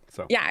trolling you.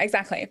 So yeah,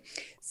 exactly.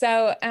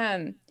 So,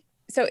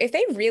 so if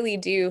they really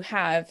do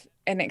have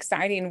an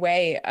exciting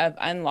way of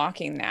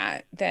unlocking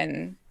that,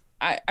 then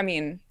I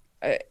mean,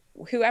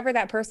 whoever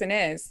that person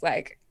is,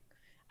 like,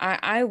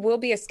 I will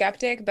be a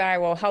skeptic, but I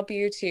will help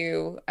you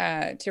to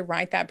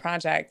write that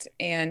project.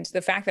 And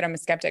the fact that I'm a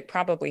skeptic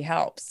probably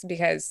helps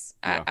because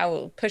I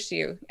will push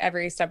you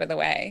every step of the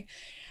way.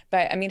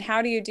 But I mean,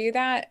 how do you do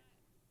that?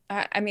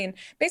 I mean,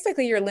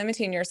 basically, you're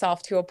limiting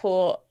yourself to a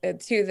pool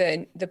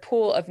to the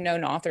pool of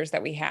known authors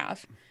that we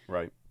have,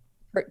 right?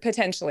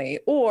 Potentially,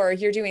 or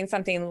you're doing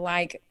something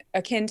like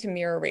akin to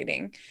mirror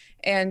reading,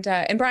 and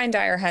Brian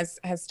Dyer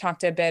has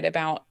talked a bit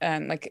about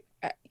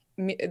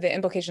the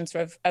implications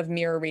of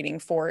mirror reading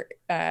for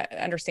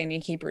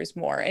understanding Hebrews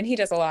more. And he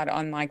does a lot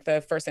on like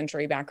the first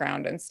century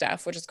background and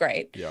stuff, which is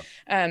great. Yeah.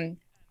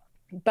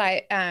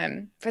 But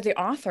for the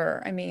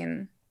author, I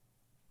mean,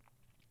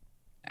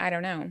 I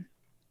don't know.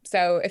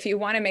 So if you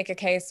want to make a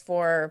case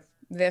for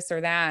this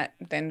or that,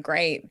 then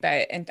great.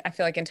 But I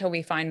feel like until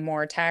we find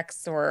more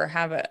texts or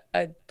have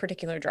a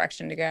particular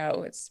direction to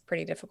go, it's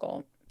pretty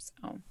difficult.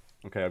 So.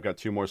 Okay, I've got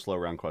two more slow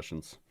round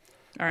questions.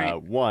 All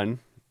right. One,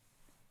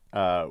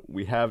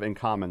 we have in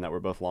common that we're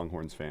both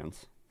Longhorns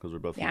fans because we're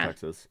both from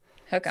Texas.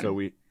 Hook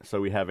 'em. So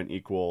we have an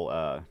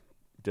equal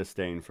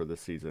disdain for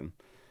this season,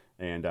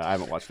 and I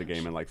haven't watched the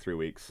game in like 3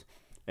 weeks.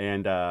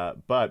 And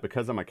but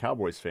because I'm a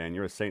Cowboys fan,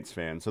 you're a Saints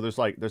fan, so there's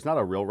not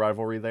a real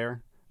rivalry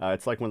there.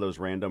 It's like one of those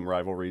random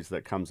rivalries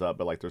that comes up,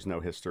 but like there's no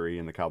history,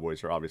 and the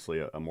Cowboys are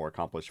obviously a more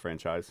accomplished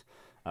franchise,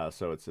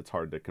 so it's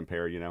hard to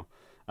compare, you know.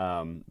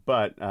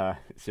 But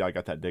see, I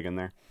got that dig in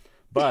there.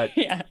 But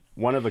yeah.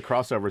 One of the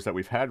crossovers that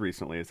we've had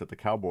recently is that the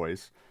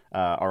Cowboys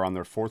are on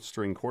their fourth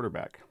string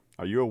quarterback.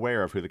 Are you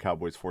aware of who the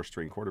Cowboys' fourth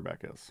string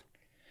quarterback is?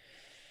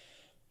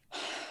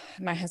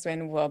 My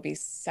husband will be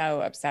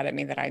so upset at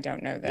me that I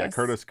don't know this. Yeah,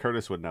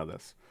 Curtis would know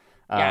this.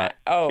 Yeah.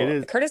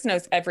 Curtis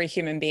knows every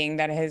human being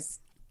that has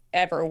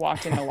ever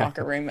walked in the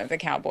locker room of the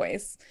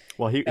Cowboys.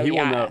 Well, he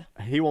will know.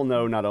 He will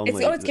know not only.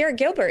 It's Garrett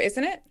Gilbert,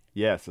 isn't it?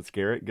 Yes, it's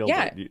Garrett Gilbert.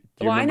 Yeah. Do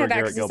you I know that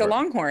Garrett because he's a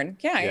Longhorn.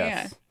 Yeah,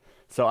 yes.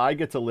 So I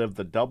get to live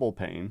the double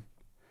pain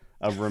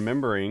of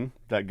remembering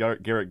that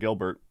Garrett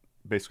Gilbert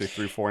basically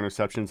threw 4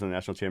 interceptions in the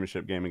national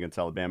championship game against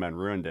Alabama and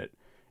ruined it,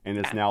 and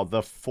is now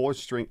the fourth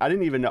string. I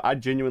didn't even know. I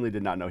genuinely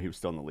did not know he was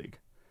still in the league,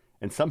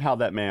 and somehow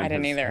that man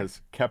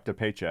has kept a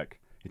paycheck.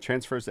 He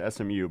transfers to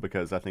SMU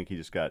because I think he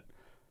just got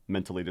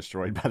mentally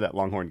destroyed by that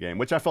Longhorn game,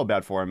 which I felt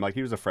bad for him. Like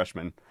he was a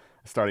freshman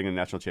starting a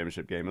national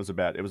championship game. It was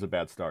a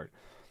bad start.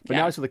 But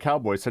now he's with the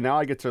Cowboys, so now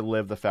I get to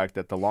live the fact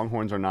that the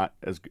Longhorns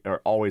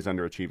are always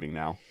underachieving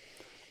now.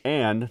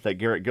 And that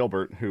Garrett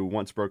Gilbert, who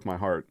once broke my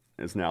heart,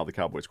 is now the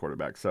Cowboys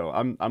quarterback. So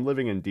I'm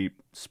living in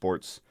deep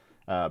sports,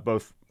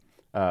 both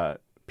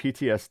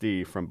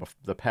PTSD from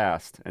the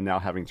past and now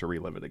having to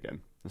relive it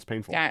again. It's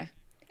painful. Yeah,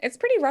 it's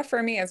pretty rough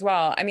for me as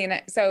well. I mean,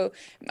 so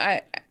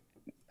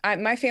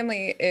my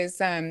family is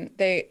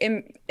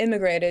they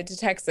immigrated to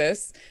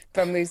Texas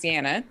from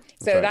Louisiana,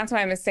 so that's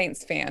why I'm a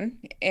Saints fan,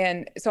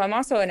 and so I'm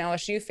also an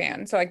LSU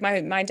fan. So like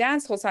my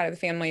dad's whole side of the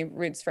family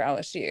roots for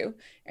LSU,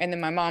 and then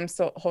my mom's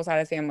whole side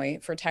of the family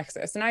for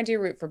Texas, and I do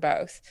root for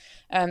both.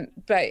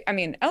 But I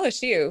mean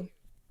LSU,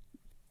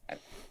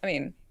 I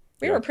mean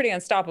we were pretty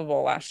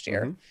unstoppable last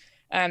year.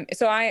 Mm-hmm.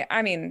 So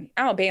I mean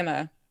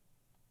Alabama,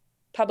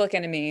 public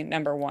enemy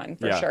number one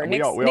for sure.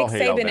 Nick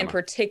Saban Alabama in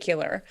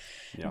particular,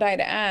 but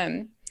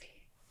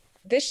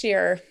this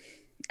year,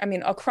 I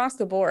mean, across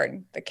the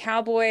board, the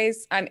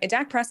Cowboys,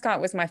 Dak Prescott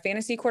was my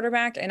fantasy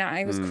quarterback and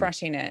I was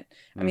crushing it.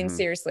 I mean,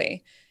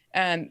 seriously.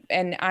 And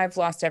I've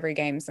lost every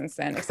game since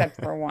then, except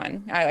for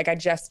one. I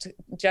just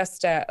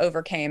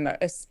overcame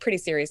a pretty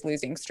serious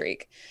losing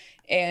streak.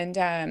 And,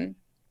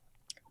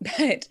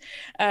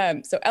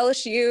 so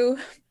LSU,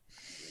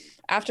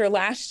 after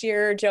last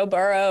year, Joe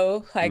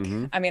Burrow, I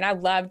mean, I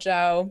love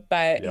Joe,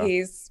 but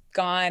he's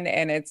gone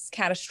and it's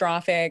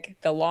catastrophic.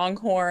 The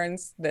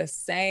Longhorns, the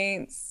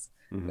Saints,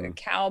 the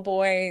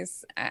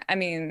Cowboys. I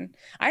mean,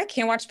 I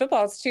can't watch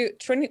football. It's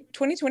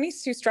 2020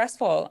 is too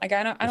stressful. Like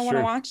I don't want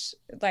to watch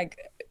like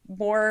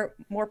more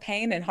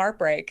pain and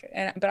heartbreak.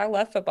 But I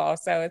love football,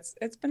 so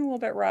it's been a little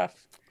bit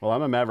rough. Well,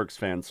 I'm a Mavericks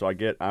fan, so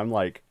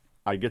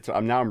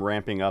I'm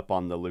ramping up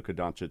on the Luka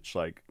Doncic.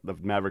 Like the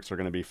Mavericks are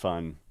going to be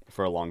fun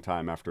for a long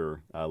time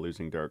after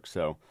losing Dirk.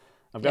 So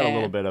I've got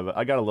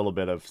a little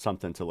bit of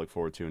something to look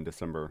forward to in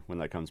December when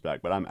that comes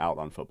back, but I'm out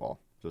on football.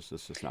 It's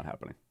just not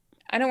happening.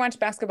 I don't watch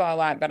basketball a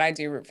lot, but I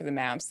do root for the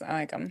Mavs. I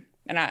like them,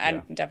 and I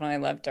Yeah. definitely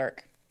love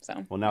Dirk.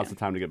 So Well, now's the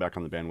time to get back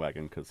on the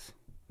bandwagon because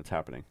it's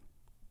happening.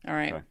 all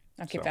right, Okay,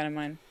 I'll keep so- that in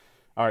mind.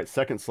 All right,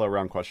 second slow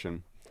round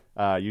question.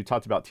 You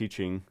talked about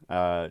teaching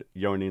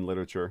Johannine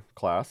literature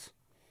class,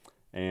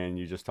 and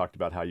you just talked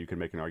about how you could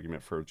make an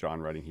argument for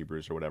John writing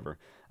Hebrews or whatever.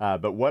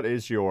 But what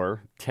is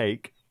your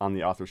take on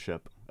the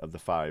authorship of the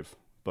 5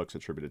 books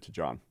attributed to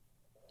John?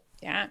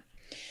 Yeah.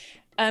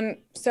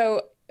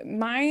 So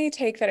my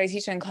take that I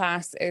teach in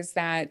class is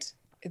that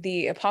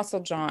the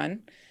Apostle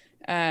John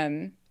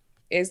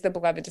is the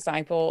beloved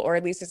disciple, or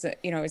at least is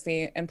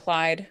the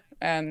implied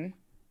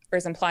or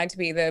is implied to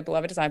be the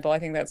beloved disciple. I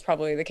think that's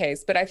probably the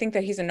case, but I think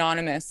that he's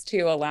anonymous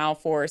to allow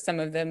for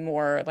some of the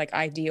more like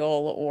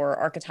ideal or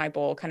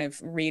archetypal kind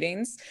of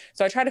readings.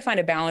 So I try to find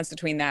a balance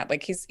between that.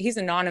 Like he's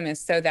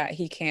anonymous so that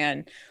he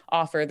can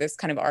offer this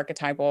kind of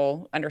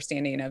archetypal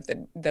understanding of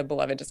the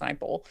beloved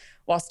disciple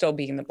while still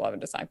being the beloved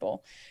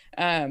disciple.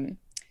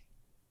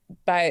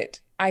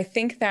 But I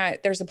think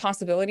that there's a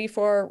possibility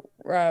for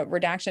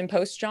redaction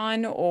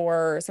post-John,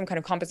 or some kind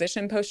of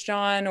composition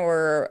post-John,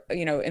 or,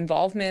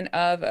 involvement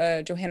of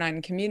a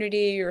Johannine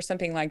community or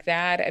something like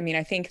that. I mean,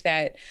 I think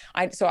that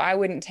I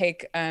wouldn't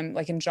take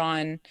like in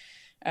John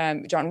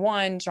 1,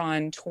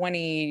 John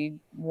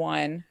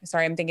 21,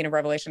 sorry, I'm thinking of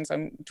Revelation, so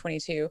I'm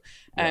 22,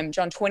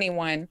 John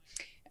 21,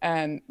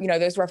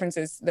 those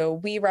references, the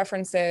we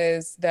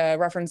references, the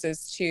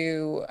references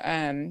to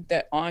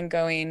the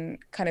ongoing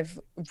kind of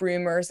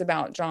rumors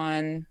about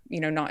John,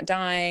 not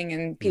dying,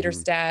 and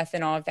Peter's death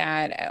and all of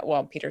that.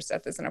 Well, Peter's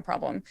death isn't a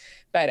problem,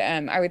 but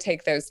I would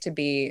take those to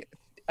be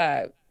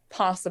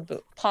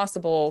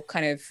possible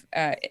kind of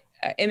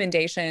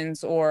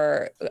emendations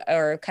or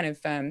kind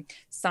of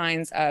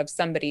signs of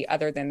somebody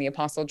other than the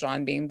Apostle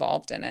John being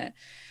involved in it.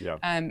 Yeah.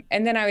 And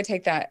then I would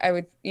take that,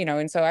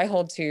 and so I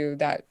hold to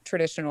that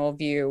traditional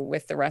view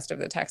with the rest of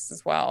the text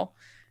as well.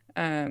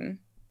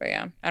 But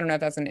yeah, I don't know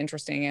if that's an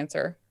interesting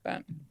answer,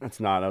 but It's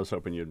not. I was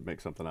hoping you'd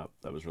make something up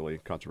that was really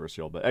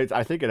controversial, but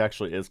I think it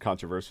actually is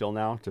controversial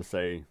now to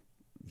say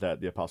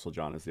that the Apostle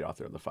John is the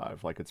author of the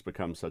 5. Like, it's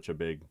become such a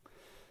big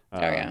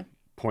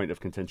point of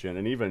contention.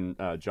 And even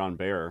John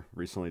Baer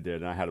recently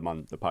did, and I had him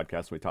on the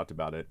podcast when we talked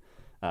about it.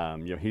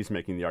 He's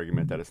making the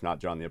argument that it's not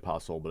John the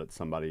Apostle, but it's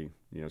somebody,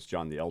 it's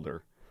John the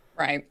Elder.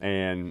 Right.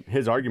 And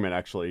his argument,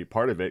 actually,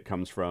 part of it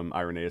comes from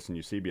Irenaeus and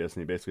Eusebius,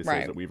 and he basically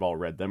says that we've all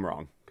read them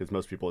wrong, because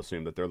most people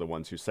assume that they're the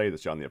ones who say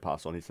that's John the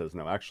Apostle, and he says,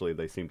 no, actually,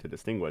 they seem to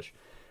distinguish,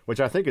 which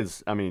I think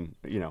is,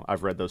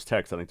 I've read those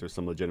texts. I think there's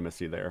some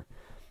legitimacy there.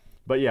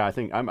 But yeah, I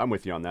think I'm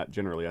with you on that.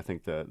 Generally, I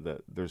think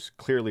that there's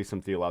clearly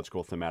some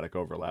theological thematic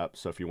overlap.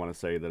 So if you want to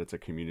say that it's a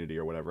community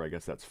or whatever, I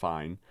guess that's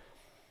fine.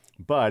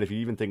 But if you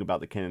even think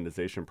about the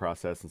canonization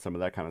process and some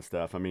of that kind of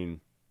stuff,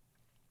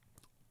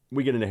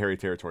 we get into hairy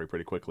territory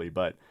pretty quickly.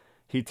 But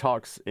he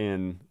talks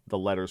in the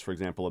letters, for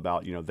example,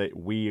 about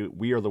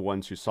we are the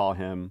ones who saw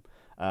him.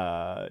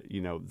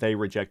 They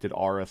rejected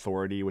our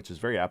authority, which is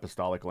very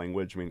apostolic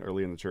language.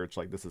 Early in the church,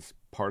 like, this is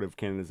part of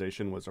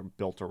canonization was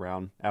built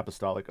around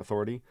apostolic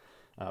authority.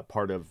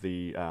 Part of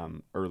the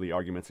early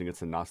arguments against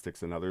the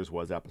Gnostics and others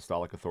was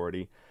apostolic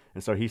authority.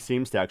 And so he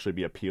seems to actually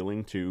be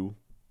appealing to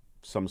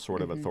some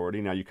sort of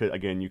authority. Now, you could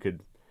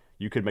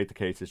make the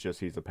case it's just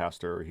he's a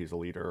pastor or he's a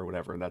leader or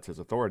whatever, and that's his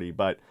authority.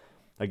 But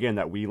again,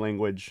 that we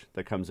language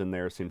that comes in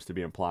there seems to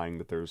be implying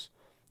that there's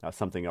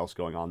something else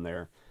going on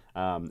there.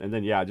 And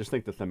then, I just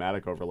think the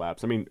thematic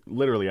overlaps.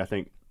 Literally, I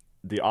think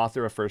the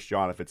author of 1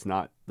 John, if it's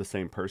not the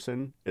same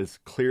person, is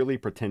clearly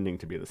pretending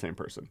to be the same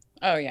person.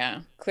 Oh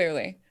yeah,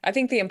 clearly. I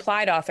think the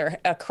implied author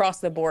across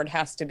the board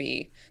has to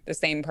be the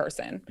same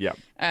person. Yeah.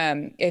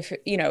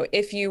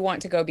 If you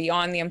want to go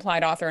beyond the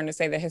implied author and to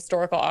say the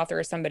historical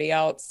author is somebody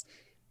else,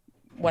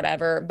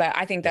 whatever. But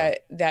I think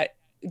that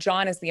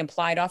John as the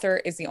implied author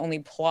is the only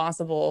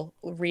plausible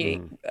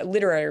reading,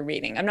 literary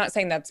reading. I'm not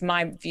saying that's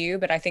my view,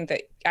 but I think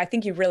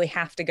you really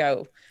have to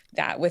go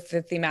that with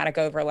the thematic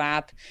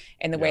overlap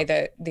and the way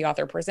that the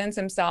author presents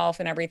himself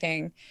and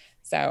everything.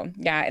 So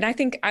yeah, and I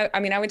think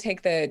I would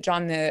take the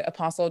John the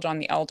Apostle, John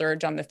the Elder,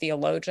 John the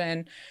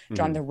Theologian,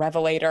 John the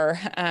Revelator.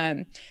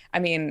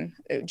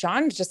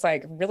 John's just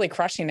like really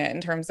crushing it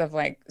in terms of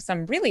like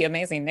some really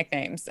amazing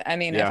nicknames. If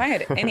I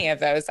had any of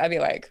those, I'd be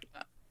like,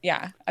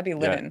 I'd be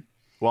living. Yeah.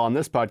 Well, on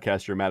this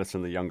podcast, you're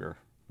Madison the Younger.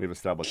 We've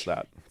established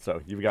that,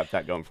 so you've got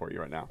that going for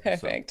you right now.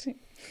 Perfect. So,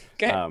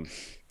 Good.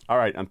 All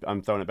right,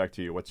 I'm throwing it back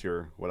to you. What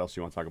else do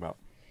you want to talk about?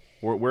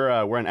 We're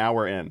an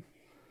hour in.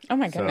 Oh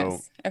my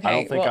goodness. So okay. I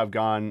don't think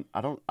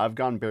I've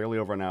gone barely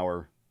over an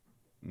hour,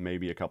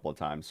 maybe a couple of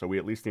times. So we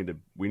at least need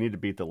to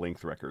beat the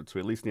length record. So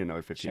we at least need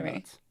another 15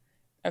 minutes.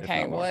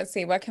 Okay. Well, let's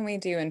see. What can we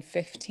do in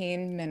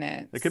 15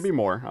 minutes? It could be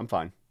more. I'm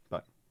fine,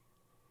 but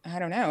I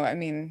don't know.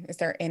 Is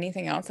there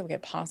anything else that we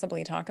could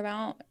possibly talk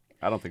about?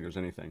 I don't think there's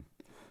anything.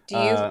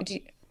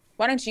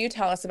 Why don't you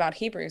tell us about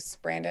Hebrews,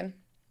 Brandon?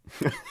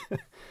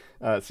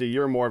 See,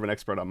 you're more of an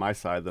expert on my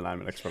side than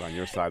I'm an expert on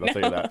your side. I'll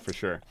tell you that for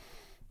sure.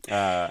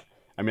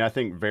 I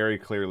think very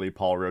clearly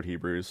Paul wrote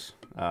Hebrews.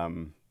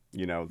 The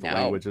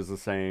language is the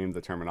same.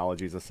 The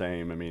terminology is the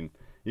same.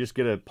 You just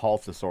get a Paul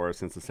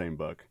thesaurus, and it's the same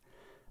book.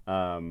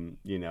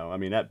 You know, I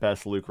mean, at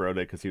best, Luke wrote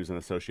it because he was an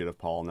associate of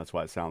Paul, and that's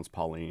why it sounds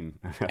Pauline.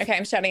 Okay,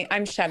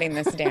 I'm shutting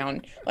this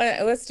down.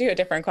 Let's do a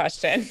different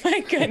question.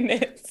 My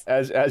goodness.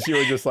 As you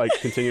were just like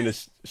continuing to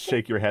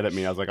shake your head at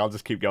me, I was like, I'll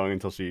just keep going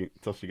until she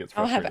gets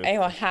frustrated. I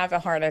will have a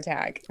heart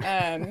attack.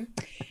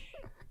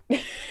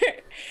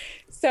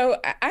 So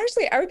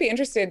actually, I would be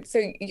interested. So,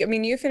 I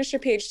mean, you finished your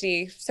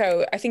PhD.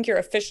 So I think you're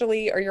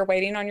officially, or you're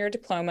waiting on your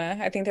diploma.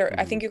 I think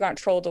I think you got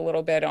trolled a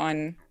little bit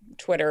on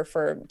Twitter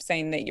for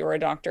saying that you were a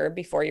doctor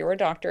before you were a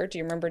doctor. Do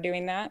you remember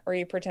doing that? Or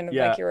you pretended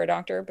like you were a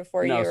doctor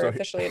before you were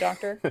officially a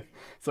doctor?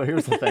 So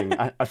here's the thing.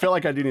 I feel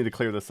like I do need to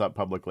clear this up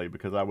publicly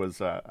because I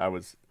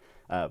was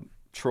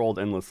trolled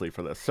endlessly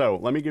for this. So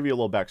let me give you a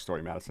little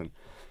backstory, Madison.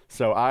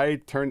 So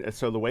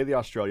the way the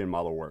Australian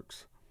model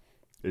works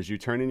is you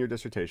turn in your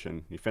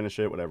dissertation, you finish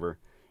it, whatever,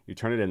 you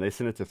turn it in, they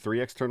send it to 3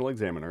 external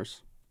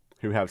examiners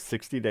who have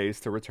 60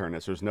 days to return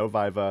it. So there's no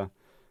viva,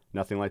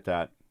 nothing like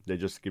that. They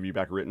just give you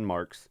back written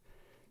marks.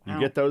 You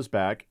get those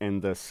back,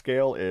 and the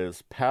scale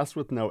is pass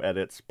with no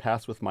edits,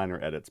 pass with minor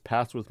edits,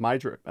 pass with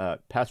major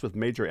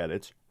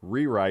edits,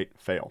 rewrite,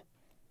 fail.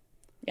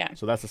 Yeah.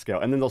 So that's the scale.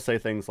 And then they'll say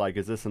things like,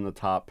 is this in the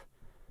top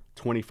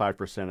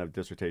 25% of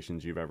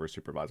dissertations you've ever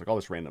supervised? Like all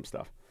this random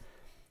stuff.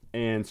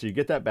 And so you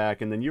get that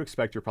back, and then you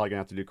expect you're probably gonna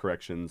have to do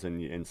corrections,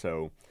 and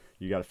so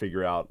you got to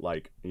figure out,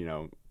 like, you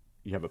know,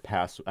 you have a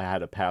pass. I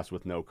had a pass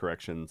with no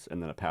corrections,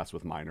 and then a pass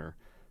with minor.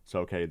 So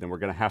okay, then we're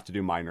gonna have to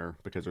do minor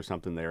because there's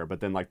something there.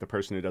 But then like the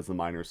person who does the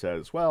minor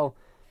says, well,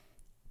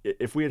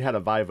 if we had had a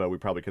viva, we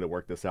probably could have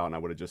worked this out, and I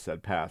would have just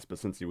said pass. But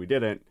since we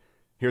didn't,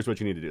 here's what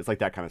you need to do. It's like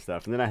that kind of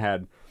stuff. And then I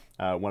had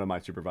one of my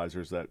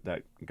supervisors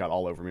that got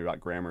all over me about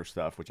grammar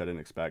stuff, which I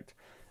didn't expect,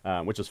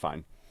 which is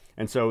fine.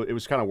 And so it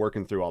was kind of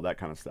working through all that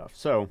kind of stuff.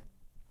 So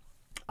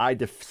I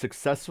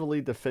successfully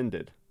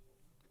defended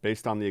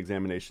based on the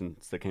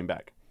examinations that came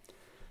back.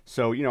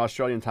 So, you know,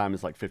 Australian time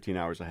is like 15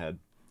 hours ahead,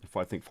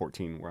 I think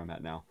 14 where I'm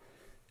at now.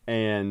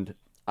 And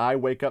I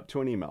wake up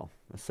to an email,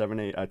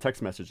 a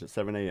text message at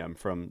 7 a.m.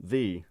 from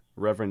the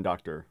Reverend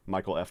Dr.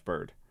 Michael F.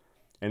 Bird.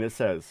 And it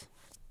says,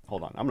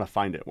 hold on, I'm going to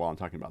find it while I'm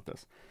talking about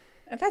this.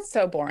 That's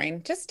so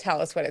boring. Just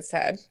tell us what it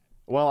said.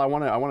 Well, I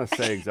want to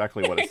say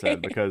exactly what it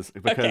said because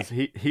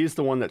okay. he's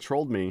the one that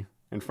trolled me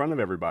in front of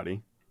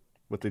everybody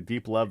with the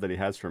deep love that he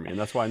has for me, and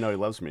that's why I know he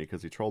loves me,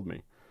 because he trolled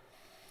me.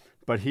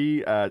 But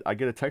I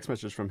get a text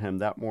message from him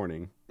that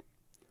morning.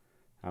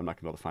 I'm not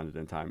gonna be able to find it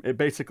in time.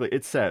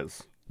 It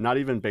says, not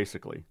even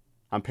basically,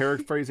 I'm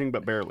paraphrasing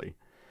but barely.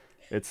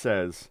 It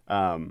says,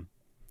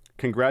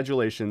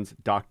 congratulations,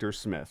 Dr.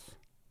 Smith,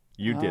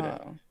 you did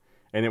it.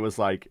 And it was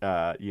like,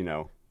 yada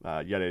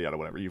yada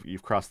whatever.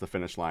 You've crossed the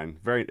finish line.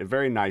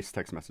 Very nice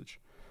text message.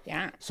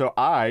 Yeah. So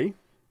I,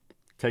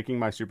 taking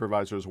my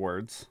supervisor's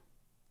words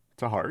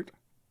to heart,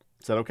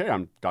 said, okay,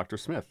 I'm Dr.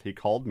 Smith. He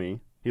called me.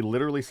 He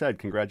literally said,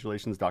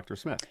 congratulations, Dr.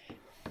 Smith.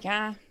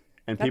 Yeah.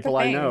 And people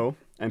I know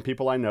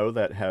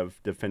that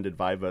have defended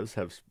vivas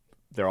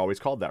they're always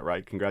called that,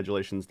 right?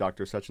 Congratulations,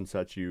 Dr. Such and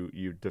Such.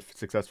 You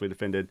successfully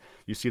defended.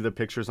 You see the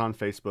pictures on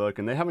Facebook,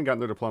 and they haven't gotten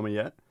their diploma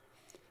yet.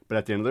 But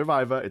at the end of their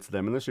viva, it's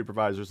them and their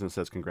supervisors, and it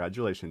says,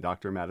 congratulations,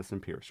 Dr. Madison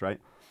Pierce, right?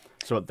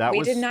 So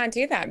we did not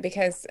do that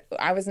because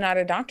I was not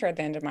a doctor at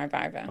the end of my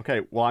viva.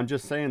 Okay, well, I'm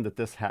just saying that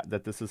this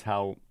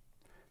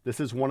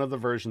is one of the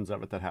versions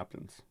of it that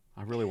happens.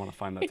 I really want to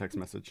find that text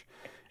message.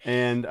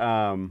 And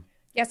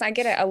yes, I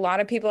get it. A lot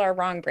of people are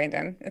wrong,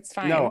 Brandon. It's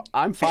fine. No,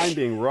 I'm fine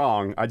being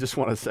wrong. I just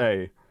want to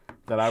say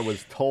that I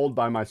was told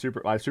by my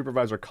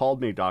supervisor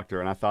called me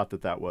doctor, and I thought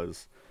that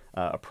was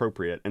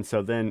appropriate. And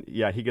so then,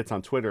 he gets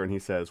on Twitter and he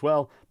says,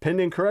 well,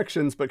 pending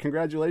corrections, but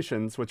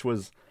congratulations, which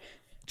was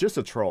just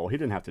a troll. He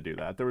didn't have to do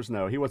that.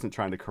 He wasn't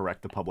trying to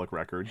correct the public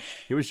record.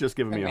 He was just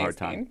giving me a hard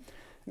time.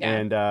 Yeah.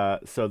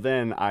 And so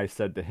then I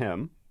said to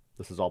him,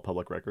 this is all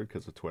public record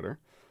because of Twitter.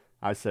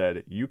 I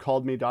said, you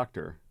called me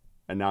doctor,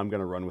 and now I'm going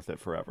to run with it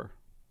forever.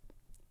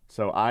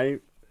 So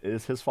it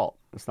is his fault.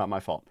 It's not my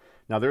fault.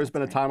 Now, there's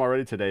been a time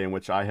already today in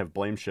which I have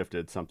blame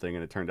shifted something,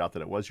 and it turned out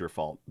that it was your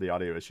fault, the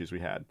audio issues we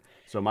had.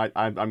 So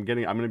I'm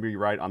going to be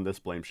right on this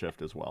blame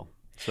shift as well.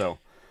 So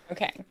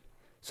okay.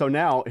 So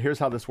now here's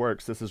how this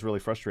works. This is really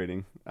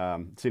frustrating.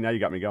 See, now you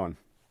got me going.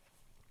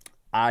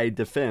 I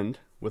defend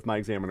with my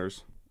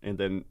examiners, and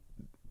then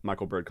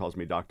Michael Bird calls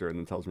me doctor and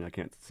then tells me I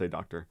can't say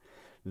doctor.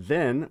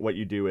 Then what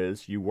you do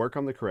is you work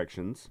on the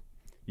corrections.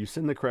 You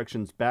send the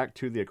corrections back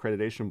to the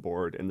accreditation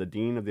board, and the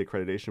dean of the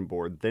accreditation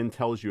board then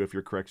tells you if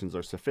your corrections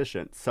are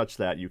sufficient such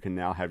that you can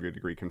now have your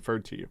degree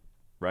conferred to you,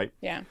 right?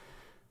 Yeah.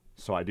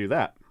 So I do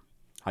that.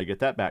 I get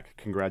that back.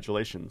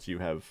 Congratulations. You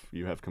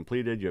have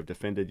completed, you have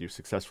defended, you've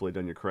successfully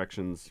done your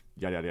corrections,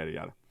 yada, yada,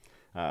 yada,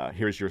 yada.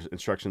 Here's your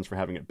instructions for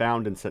having it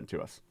bound and sent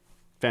to us.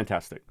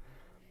 Fantastic.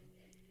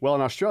 Well,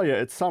 in Australia,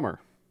 it's summer.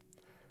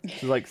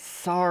 She's like,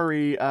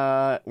 sorry,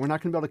 we're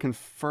not going to be able to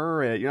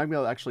confer it. You're not going to be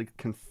able to actually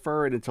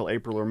confer it until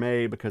April or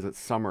May because it's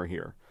summer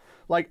here.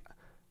 Like,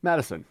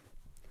 Madison,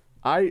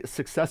 I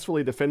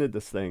successfully defended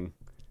this thing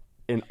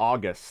in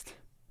August,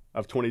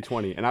 of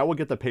 2020, and I will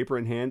get the paper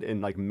in hand in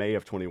like May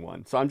of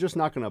 21. So I'm just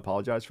not going to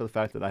apologize for the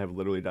fact that I have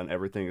literally done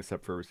everything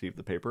except for receive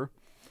the paper.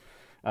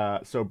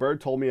 So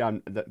Bird told me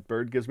that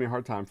Bird gives me a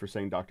hard time for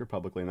saying doctor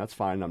publicly, and that's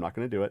fine. I'm not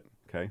going to do it.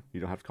 Okay,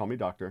 you don't have to call me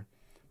doctor.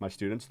 My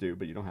students do,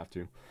 but you don't have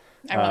to.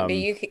 I won't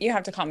be. You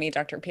have to call me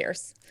Dr.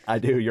 Pierce. I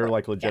do. You're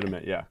like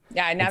legitimate. Yeah.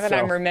 Yeah. Now that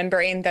I'm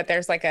remembering that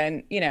there's like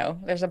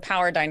there's a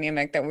power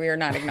dynamic that we are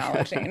not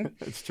acknowledging.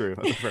 It's true.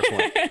 That's a fair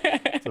point.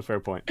 It's a fair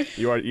point.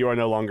 You are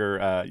no longer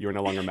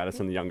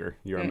Madison the younger.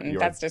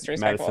 That's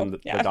disrespectful.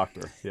 Madison the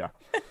doctor. Yeah.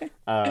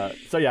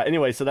 So yeah.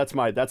 Anyway, so that's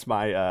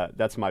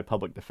my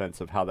public defense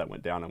of how that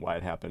went down and why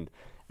it happened.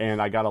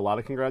 And I got a lot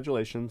of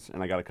congratulations,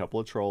 and I got a couple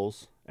of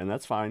trolls, and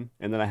that's fine.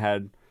 And then I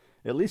had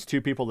at least 2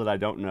 people that I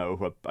don't know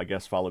who I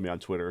guess follow me on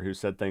Twitter who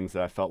said things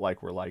that I felt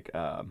like were like,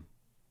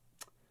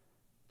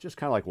 just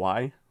kind of like,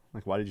 why?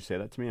 Like, why did you say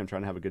that to me? I'm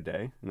trying to have a good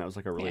day. And that was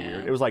like a really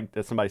weird. It was like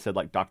that somebody said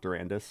like Dr.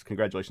 Andis,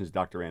 congratulations,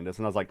 Dr. Andis.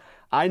 And I was like,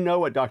 I know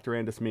what Dr.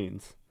 Andis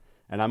means.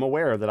 And I'm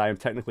aware that I am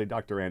technically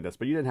Dr. Andis,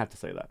 but you didn't have to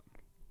say that.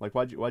 Like,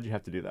 why'd you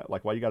have to do that?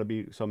 Like, why you got to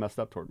be so messed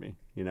up toward me?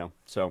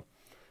 So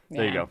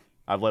there you go.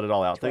 I've let it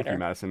all out. Twitter. Thank you,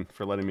 Madison,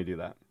 for letting me do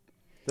that.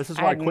 This is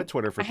why I quit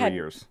Twitter for 3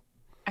 years.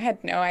 I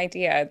had no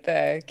idea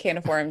the can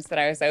of worms that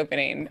I was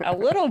opening a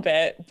little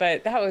bit,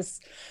 but that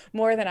was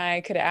more than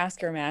I could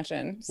ask or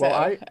imagine. So,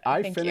 well,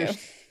 I finished.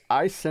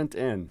 I sent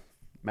in,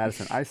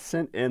 Madison,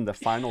 the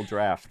final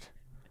draft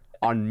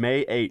on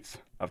May 8th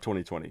of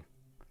 2020.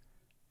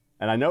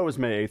 And I know it was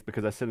May 8th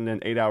because I sent it in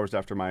 8 hours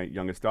after my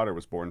youngest daughter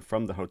was born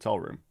from the hotel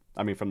room.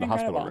 I mean, from the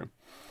hospital room.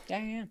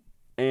 Yeah.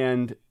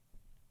 And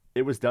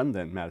it was done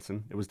then,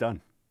 Madison. It was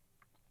done.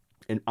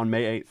 On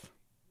May 8th.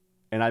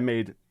 And I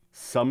made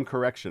some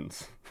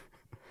corrections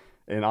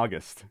in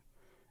August,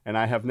 and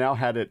I have now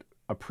had it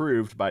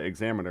approved by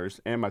examiners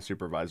and my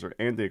supervisor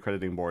and the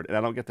accrediting board, and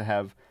I don't get to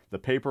have the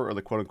paper or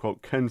the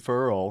quote-unquote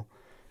conferral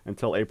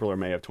until April or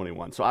May of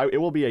 21. So it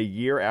will be a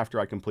year after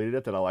I completed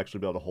it that I'll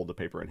actually be able to hold the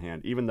paper in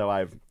hand, even though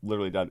I've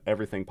literally done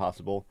everything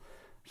possible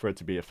for it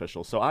to be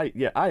official. So I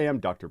am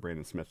Dr.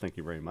 Brandon Smith. Thank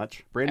you very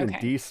much. Brandon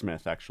D.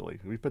 Smith, actually.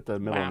 We put the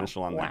middle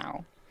initial on there.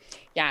 Wow.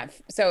 Yeah.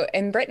 So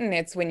in Britain,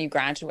 it's when you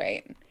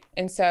graduate.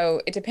 And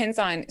so it depends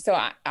on,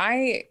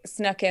 I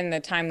snuck in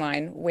the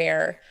timeline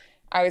where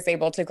I was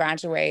able to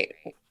graduate,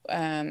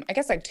 I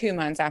guess like 2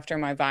 months after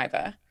my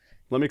Viva.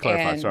 Let me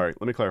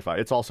clarify.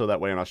 It's also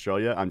that way in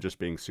Australia. I'm just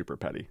being super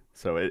petty.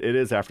 So it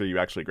is after you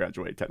actually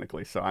graduate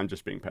technically. So I'm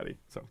just being petty.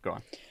 So go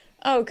on.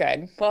 Oh,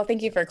 good. Well,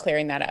 thank you for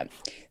clearing that up.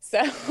 So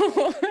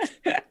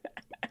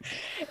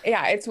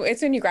yeah, it's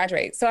when you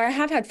graduate. So I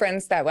have had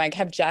friends that like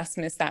have just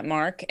missed that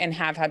mark and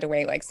have had to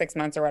wait like 6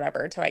 months or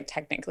whatever to like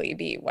technically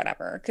be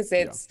whatever. Cause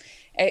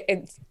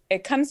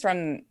it comes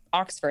from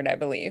Oxford, I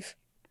believe,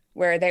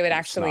 where they would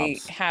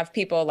actually have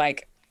people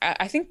like,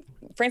 I think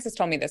Francis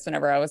told me this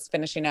whenever I was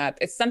finishing up.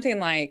 It's something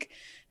like,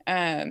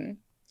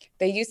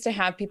 they used to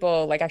have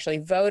people like actually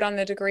vote on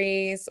the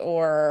degrees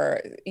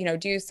or,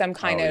 do some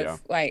kind of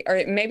like,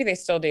 or maybe they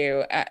still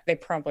do. They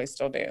probably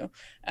still do.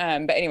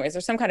 But anyways,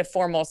 there's some kind of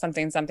formal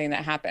something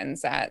that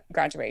happens at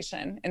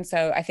graduation. And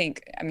so I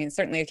think,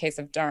 certainly a case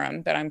of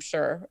Durham, but I'm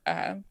sure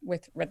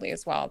with Ridley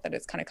as well, that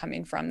it's kind of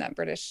coming from that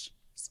British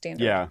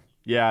standard. Yeah.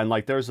 Yeah. And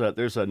like, there's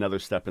another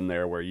step in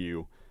there where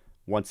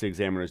once the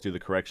examiners do the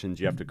corrections,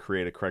 you have to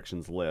create a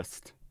corrections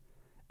list,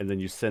 and then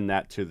you send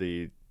that to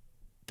the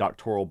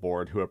doctoral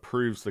board who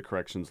approves the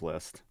corrections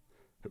list,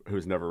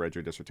 who's never read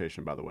your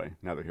dissertation, by the way,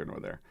 neither here nor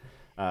there,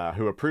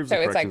 who approves the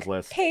corrections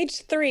list.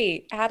 Page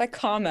 3, add a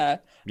comma.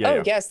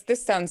 Yes,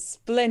 this sounds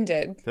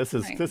splendid. This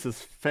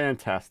is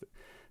fantastic,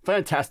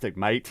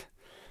 mate.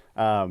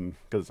 Because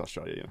it's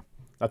Australia,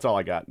 that's all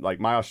I got. Like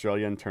my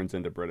Australian turns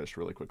into British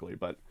really quickly,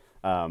 but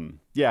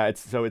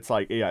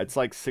it's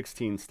like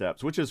 16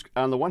 steps, which is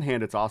on the one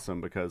hand it's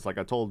awesome because like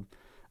I told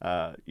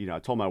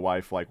my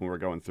wife, like when we were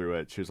going through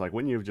it, she was like,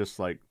 wouldn't you have just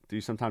like, do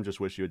you sometimes just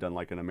wish you had done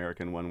like an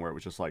American one where it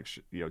was just like,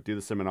 do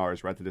the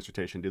seminars, write the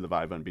dissertation, do the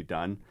Viva and be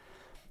done? And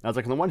I was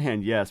like, on the one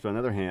hand, yes, but on the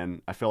other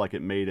hand, I feel like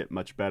it made it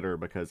much better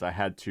because I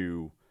had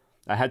to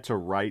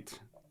write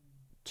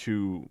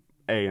to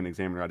an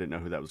examiner. I didn't know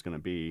who that was going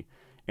to be.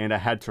 And I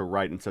had to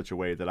write in such a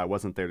way that I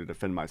wasn't there to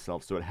defend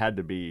myself. So it had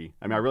to be,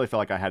 I really felt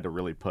like I had to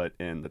really put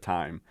in the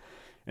time.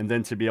 And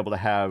then to be able to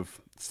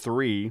have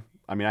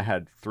I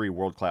had 3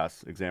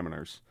 world-class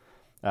examiners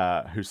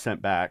who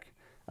sent back,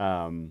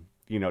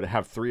 to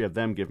have 3 of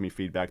them give me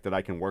feedback that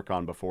I can work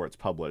on before it's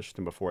published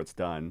and before it's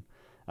done,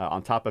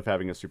 on top of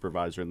having a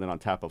supervisor, and then on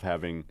top of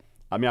having,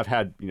 I've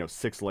had,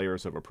 6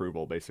 layers of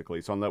approval,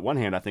 basically. So on the one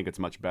hand, I think it's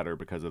much better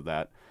because of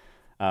that.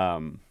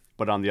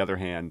 But on the other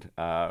hand,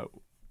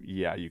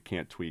 you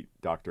can't tweet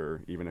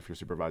doctor, even if your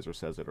supervisor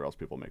says it, or else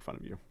people make fun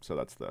of you. So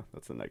that's the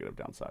negative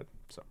downside.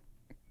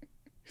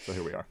 So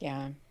here we are.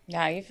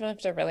 Yeah, you've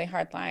lived a really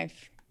hard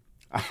life.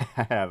 I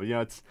have.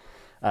 It's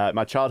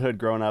my childhood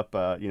growing up.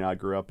 I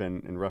grew up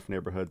in rough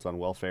neighborhoods on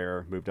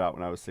welfare. Moved out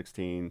when I was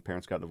 16.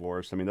 Parents got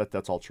divorced.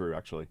 That's all true.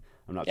 Actually,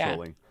 I'm not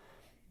trolling.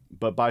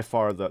 But by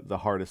far the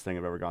hardest thing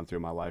I've ever gone through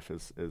in my life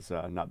is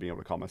not being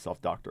able to call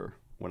myself doctor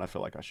when I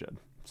feel like I should.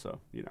 So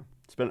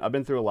I've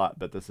been through a lot,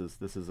 but this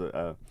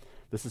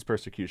is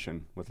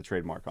persecution with a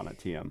trademark on it.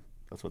 TM.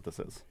 That's what this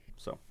is.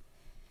 So,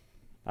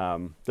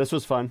 this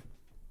was fun.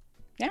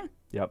 Yeah.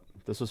 Yep.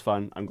 This was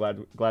fun. I'm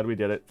glad we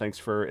did it. Thanks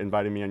for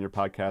inviting me on your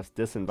podcast,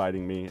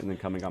 disinviting me, and then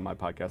coming on my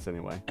podcast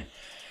anyway.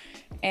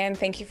 And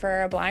thank you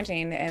for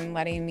obliging and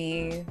letting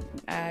me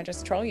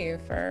just troll you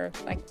for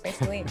like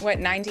basically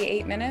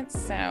 98 minutes.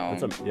 So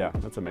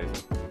that's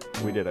amazing.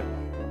 We did it.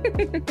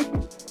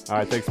 All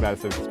right. Thanks,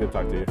 Madison. It's good to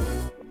talk to you.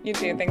 You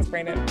too. Thanks,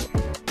 Brandon.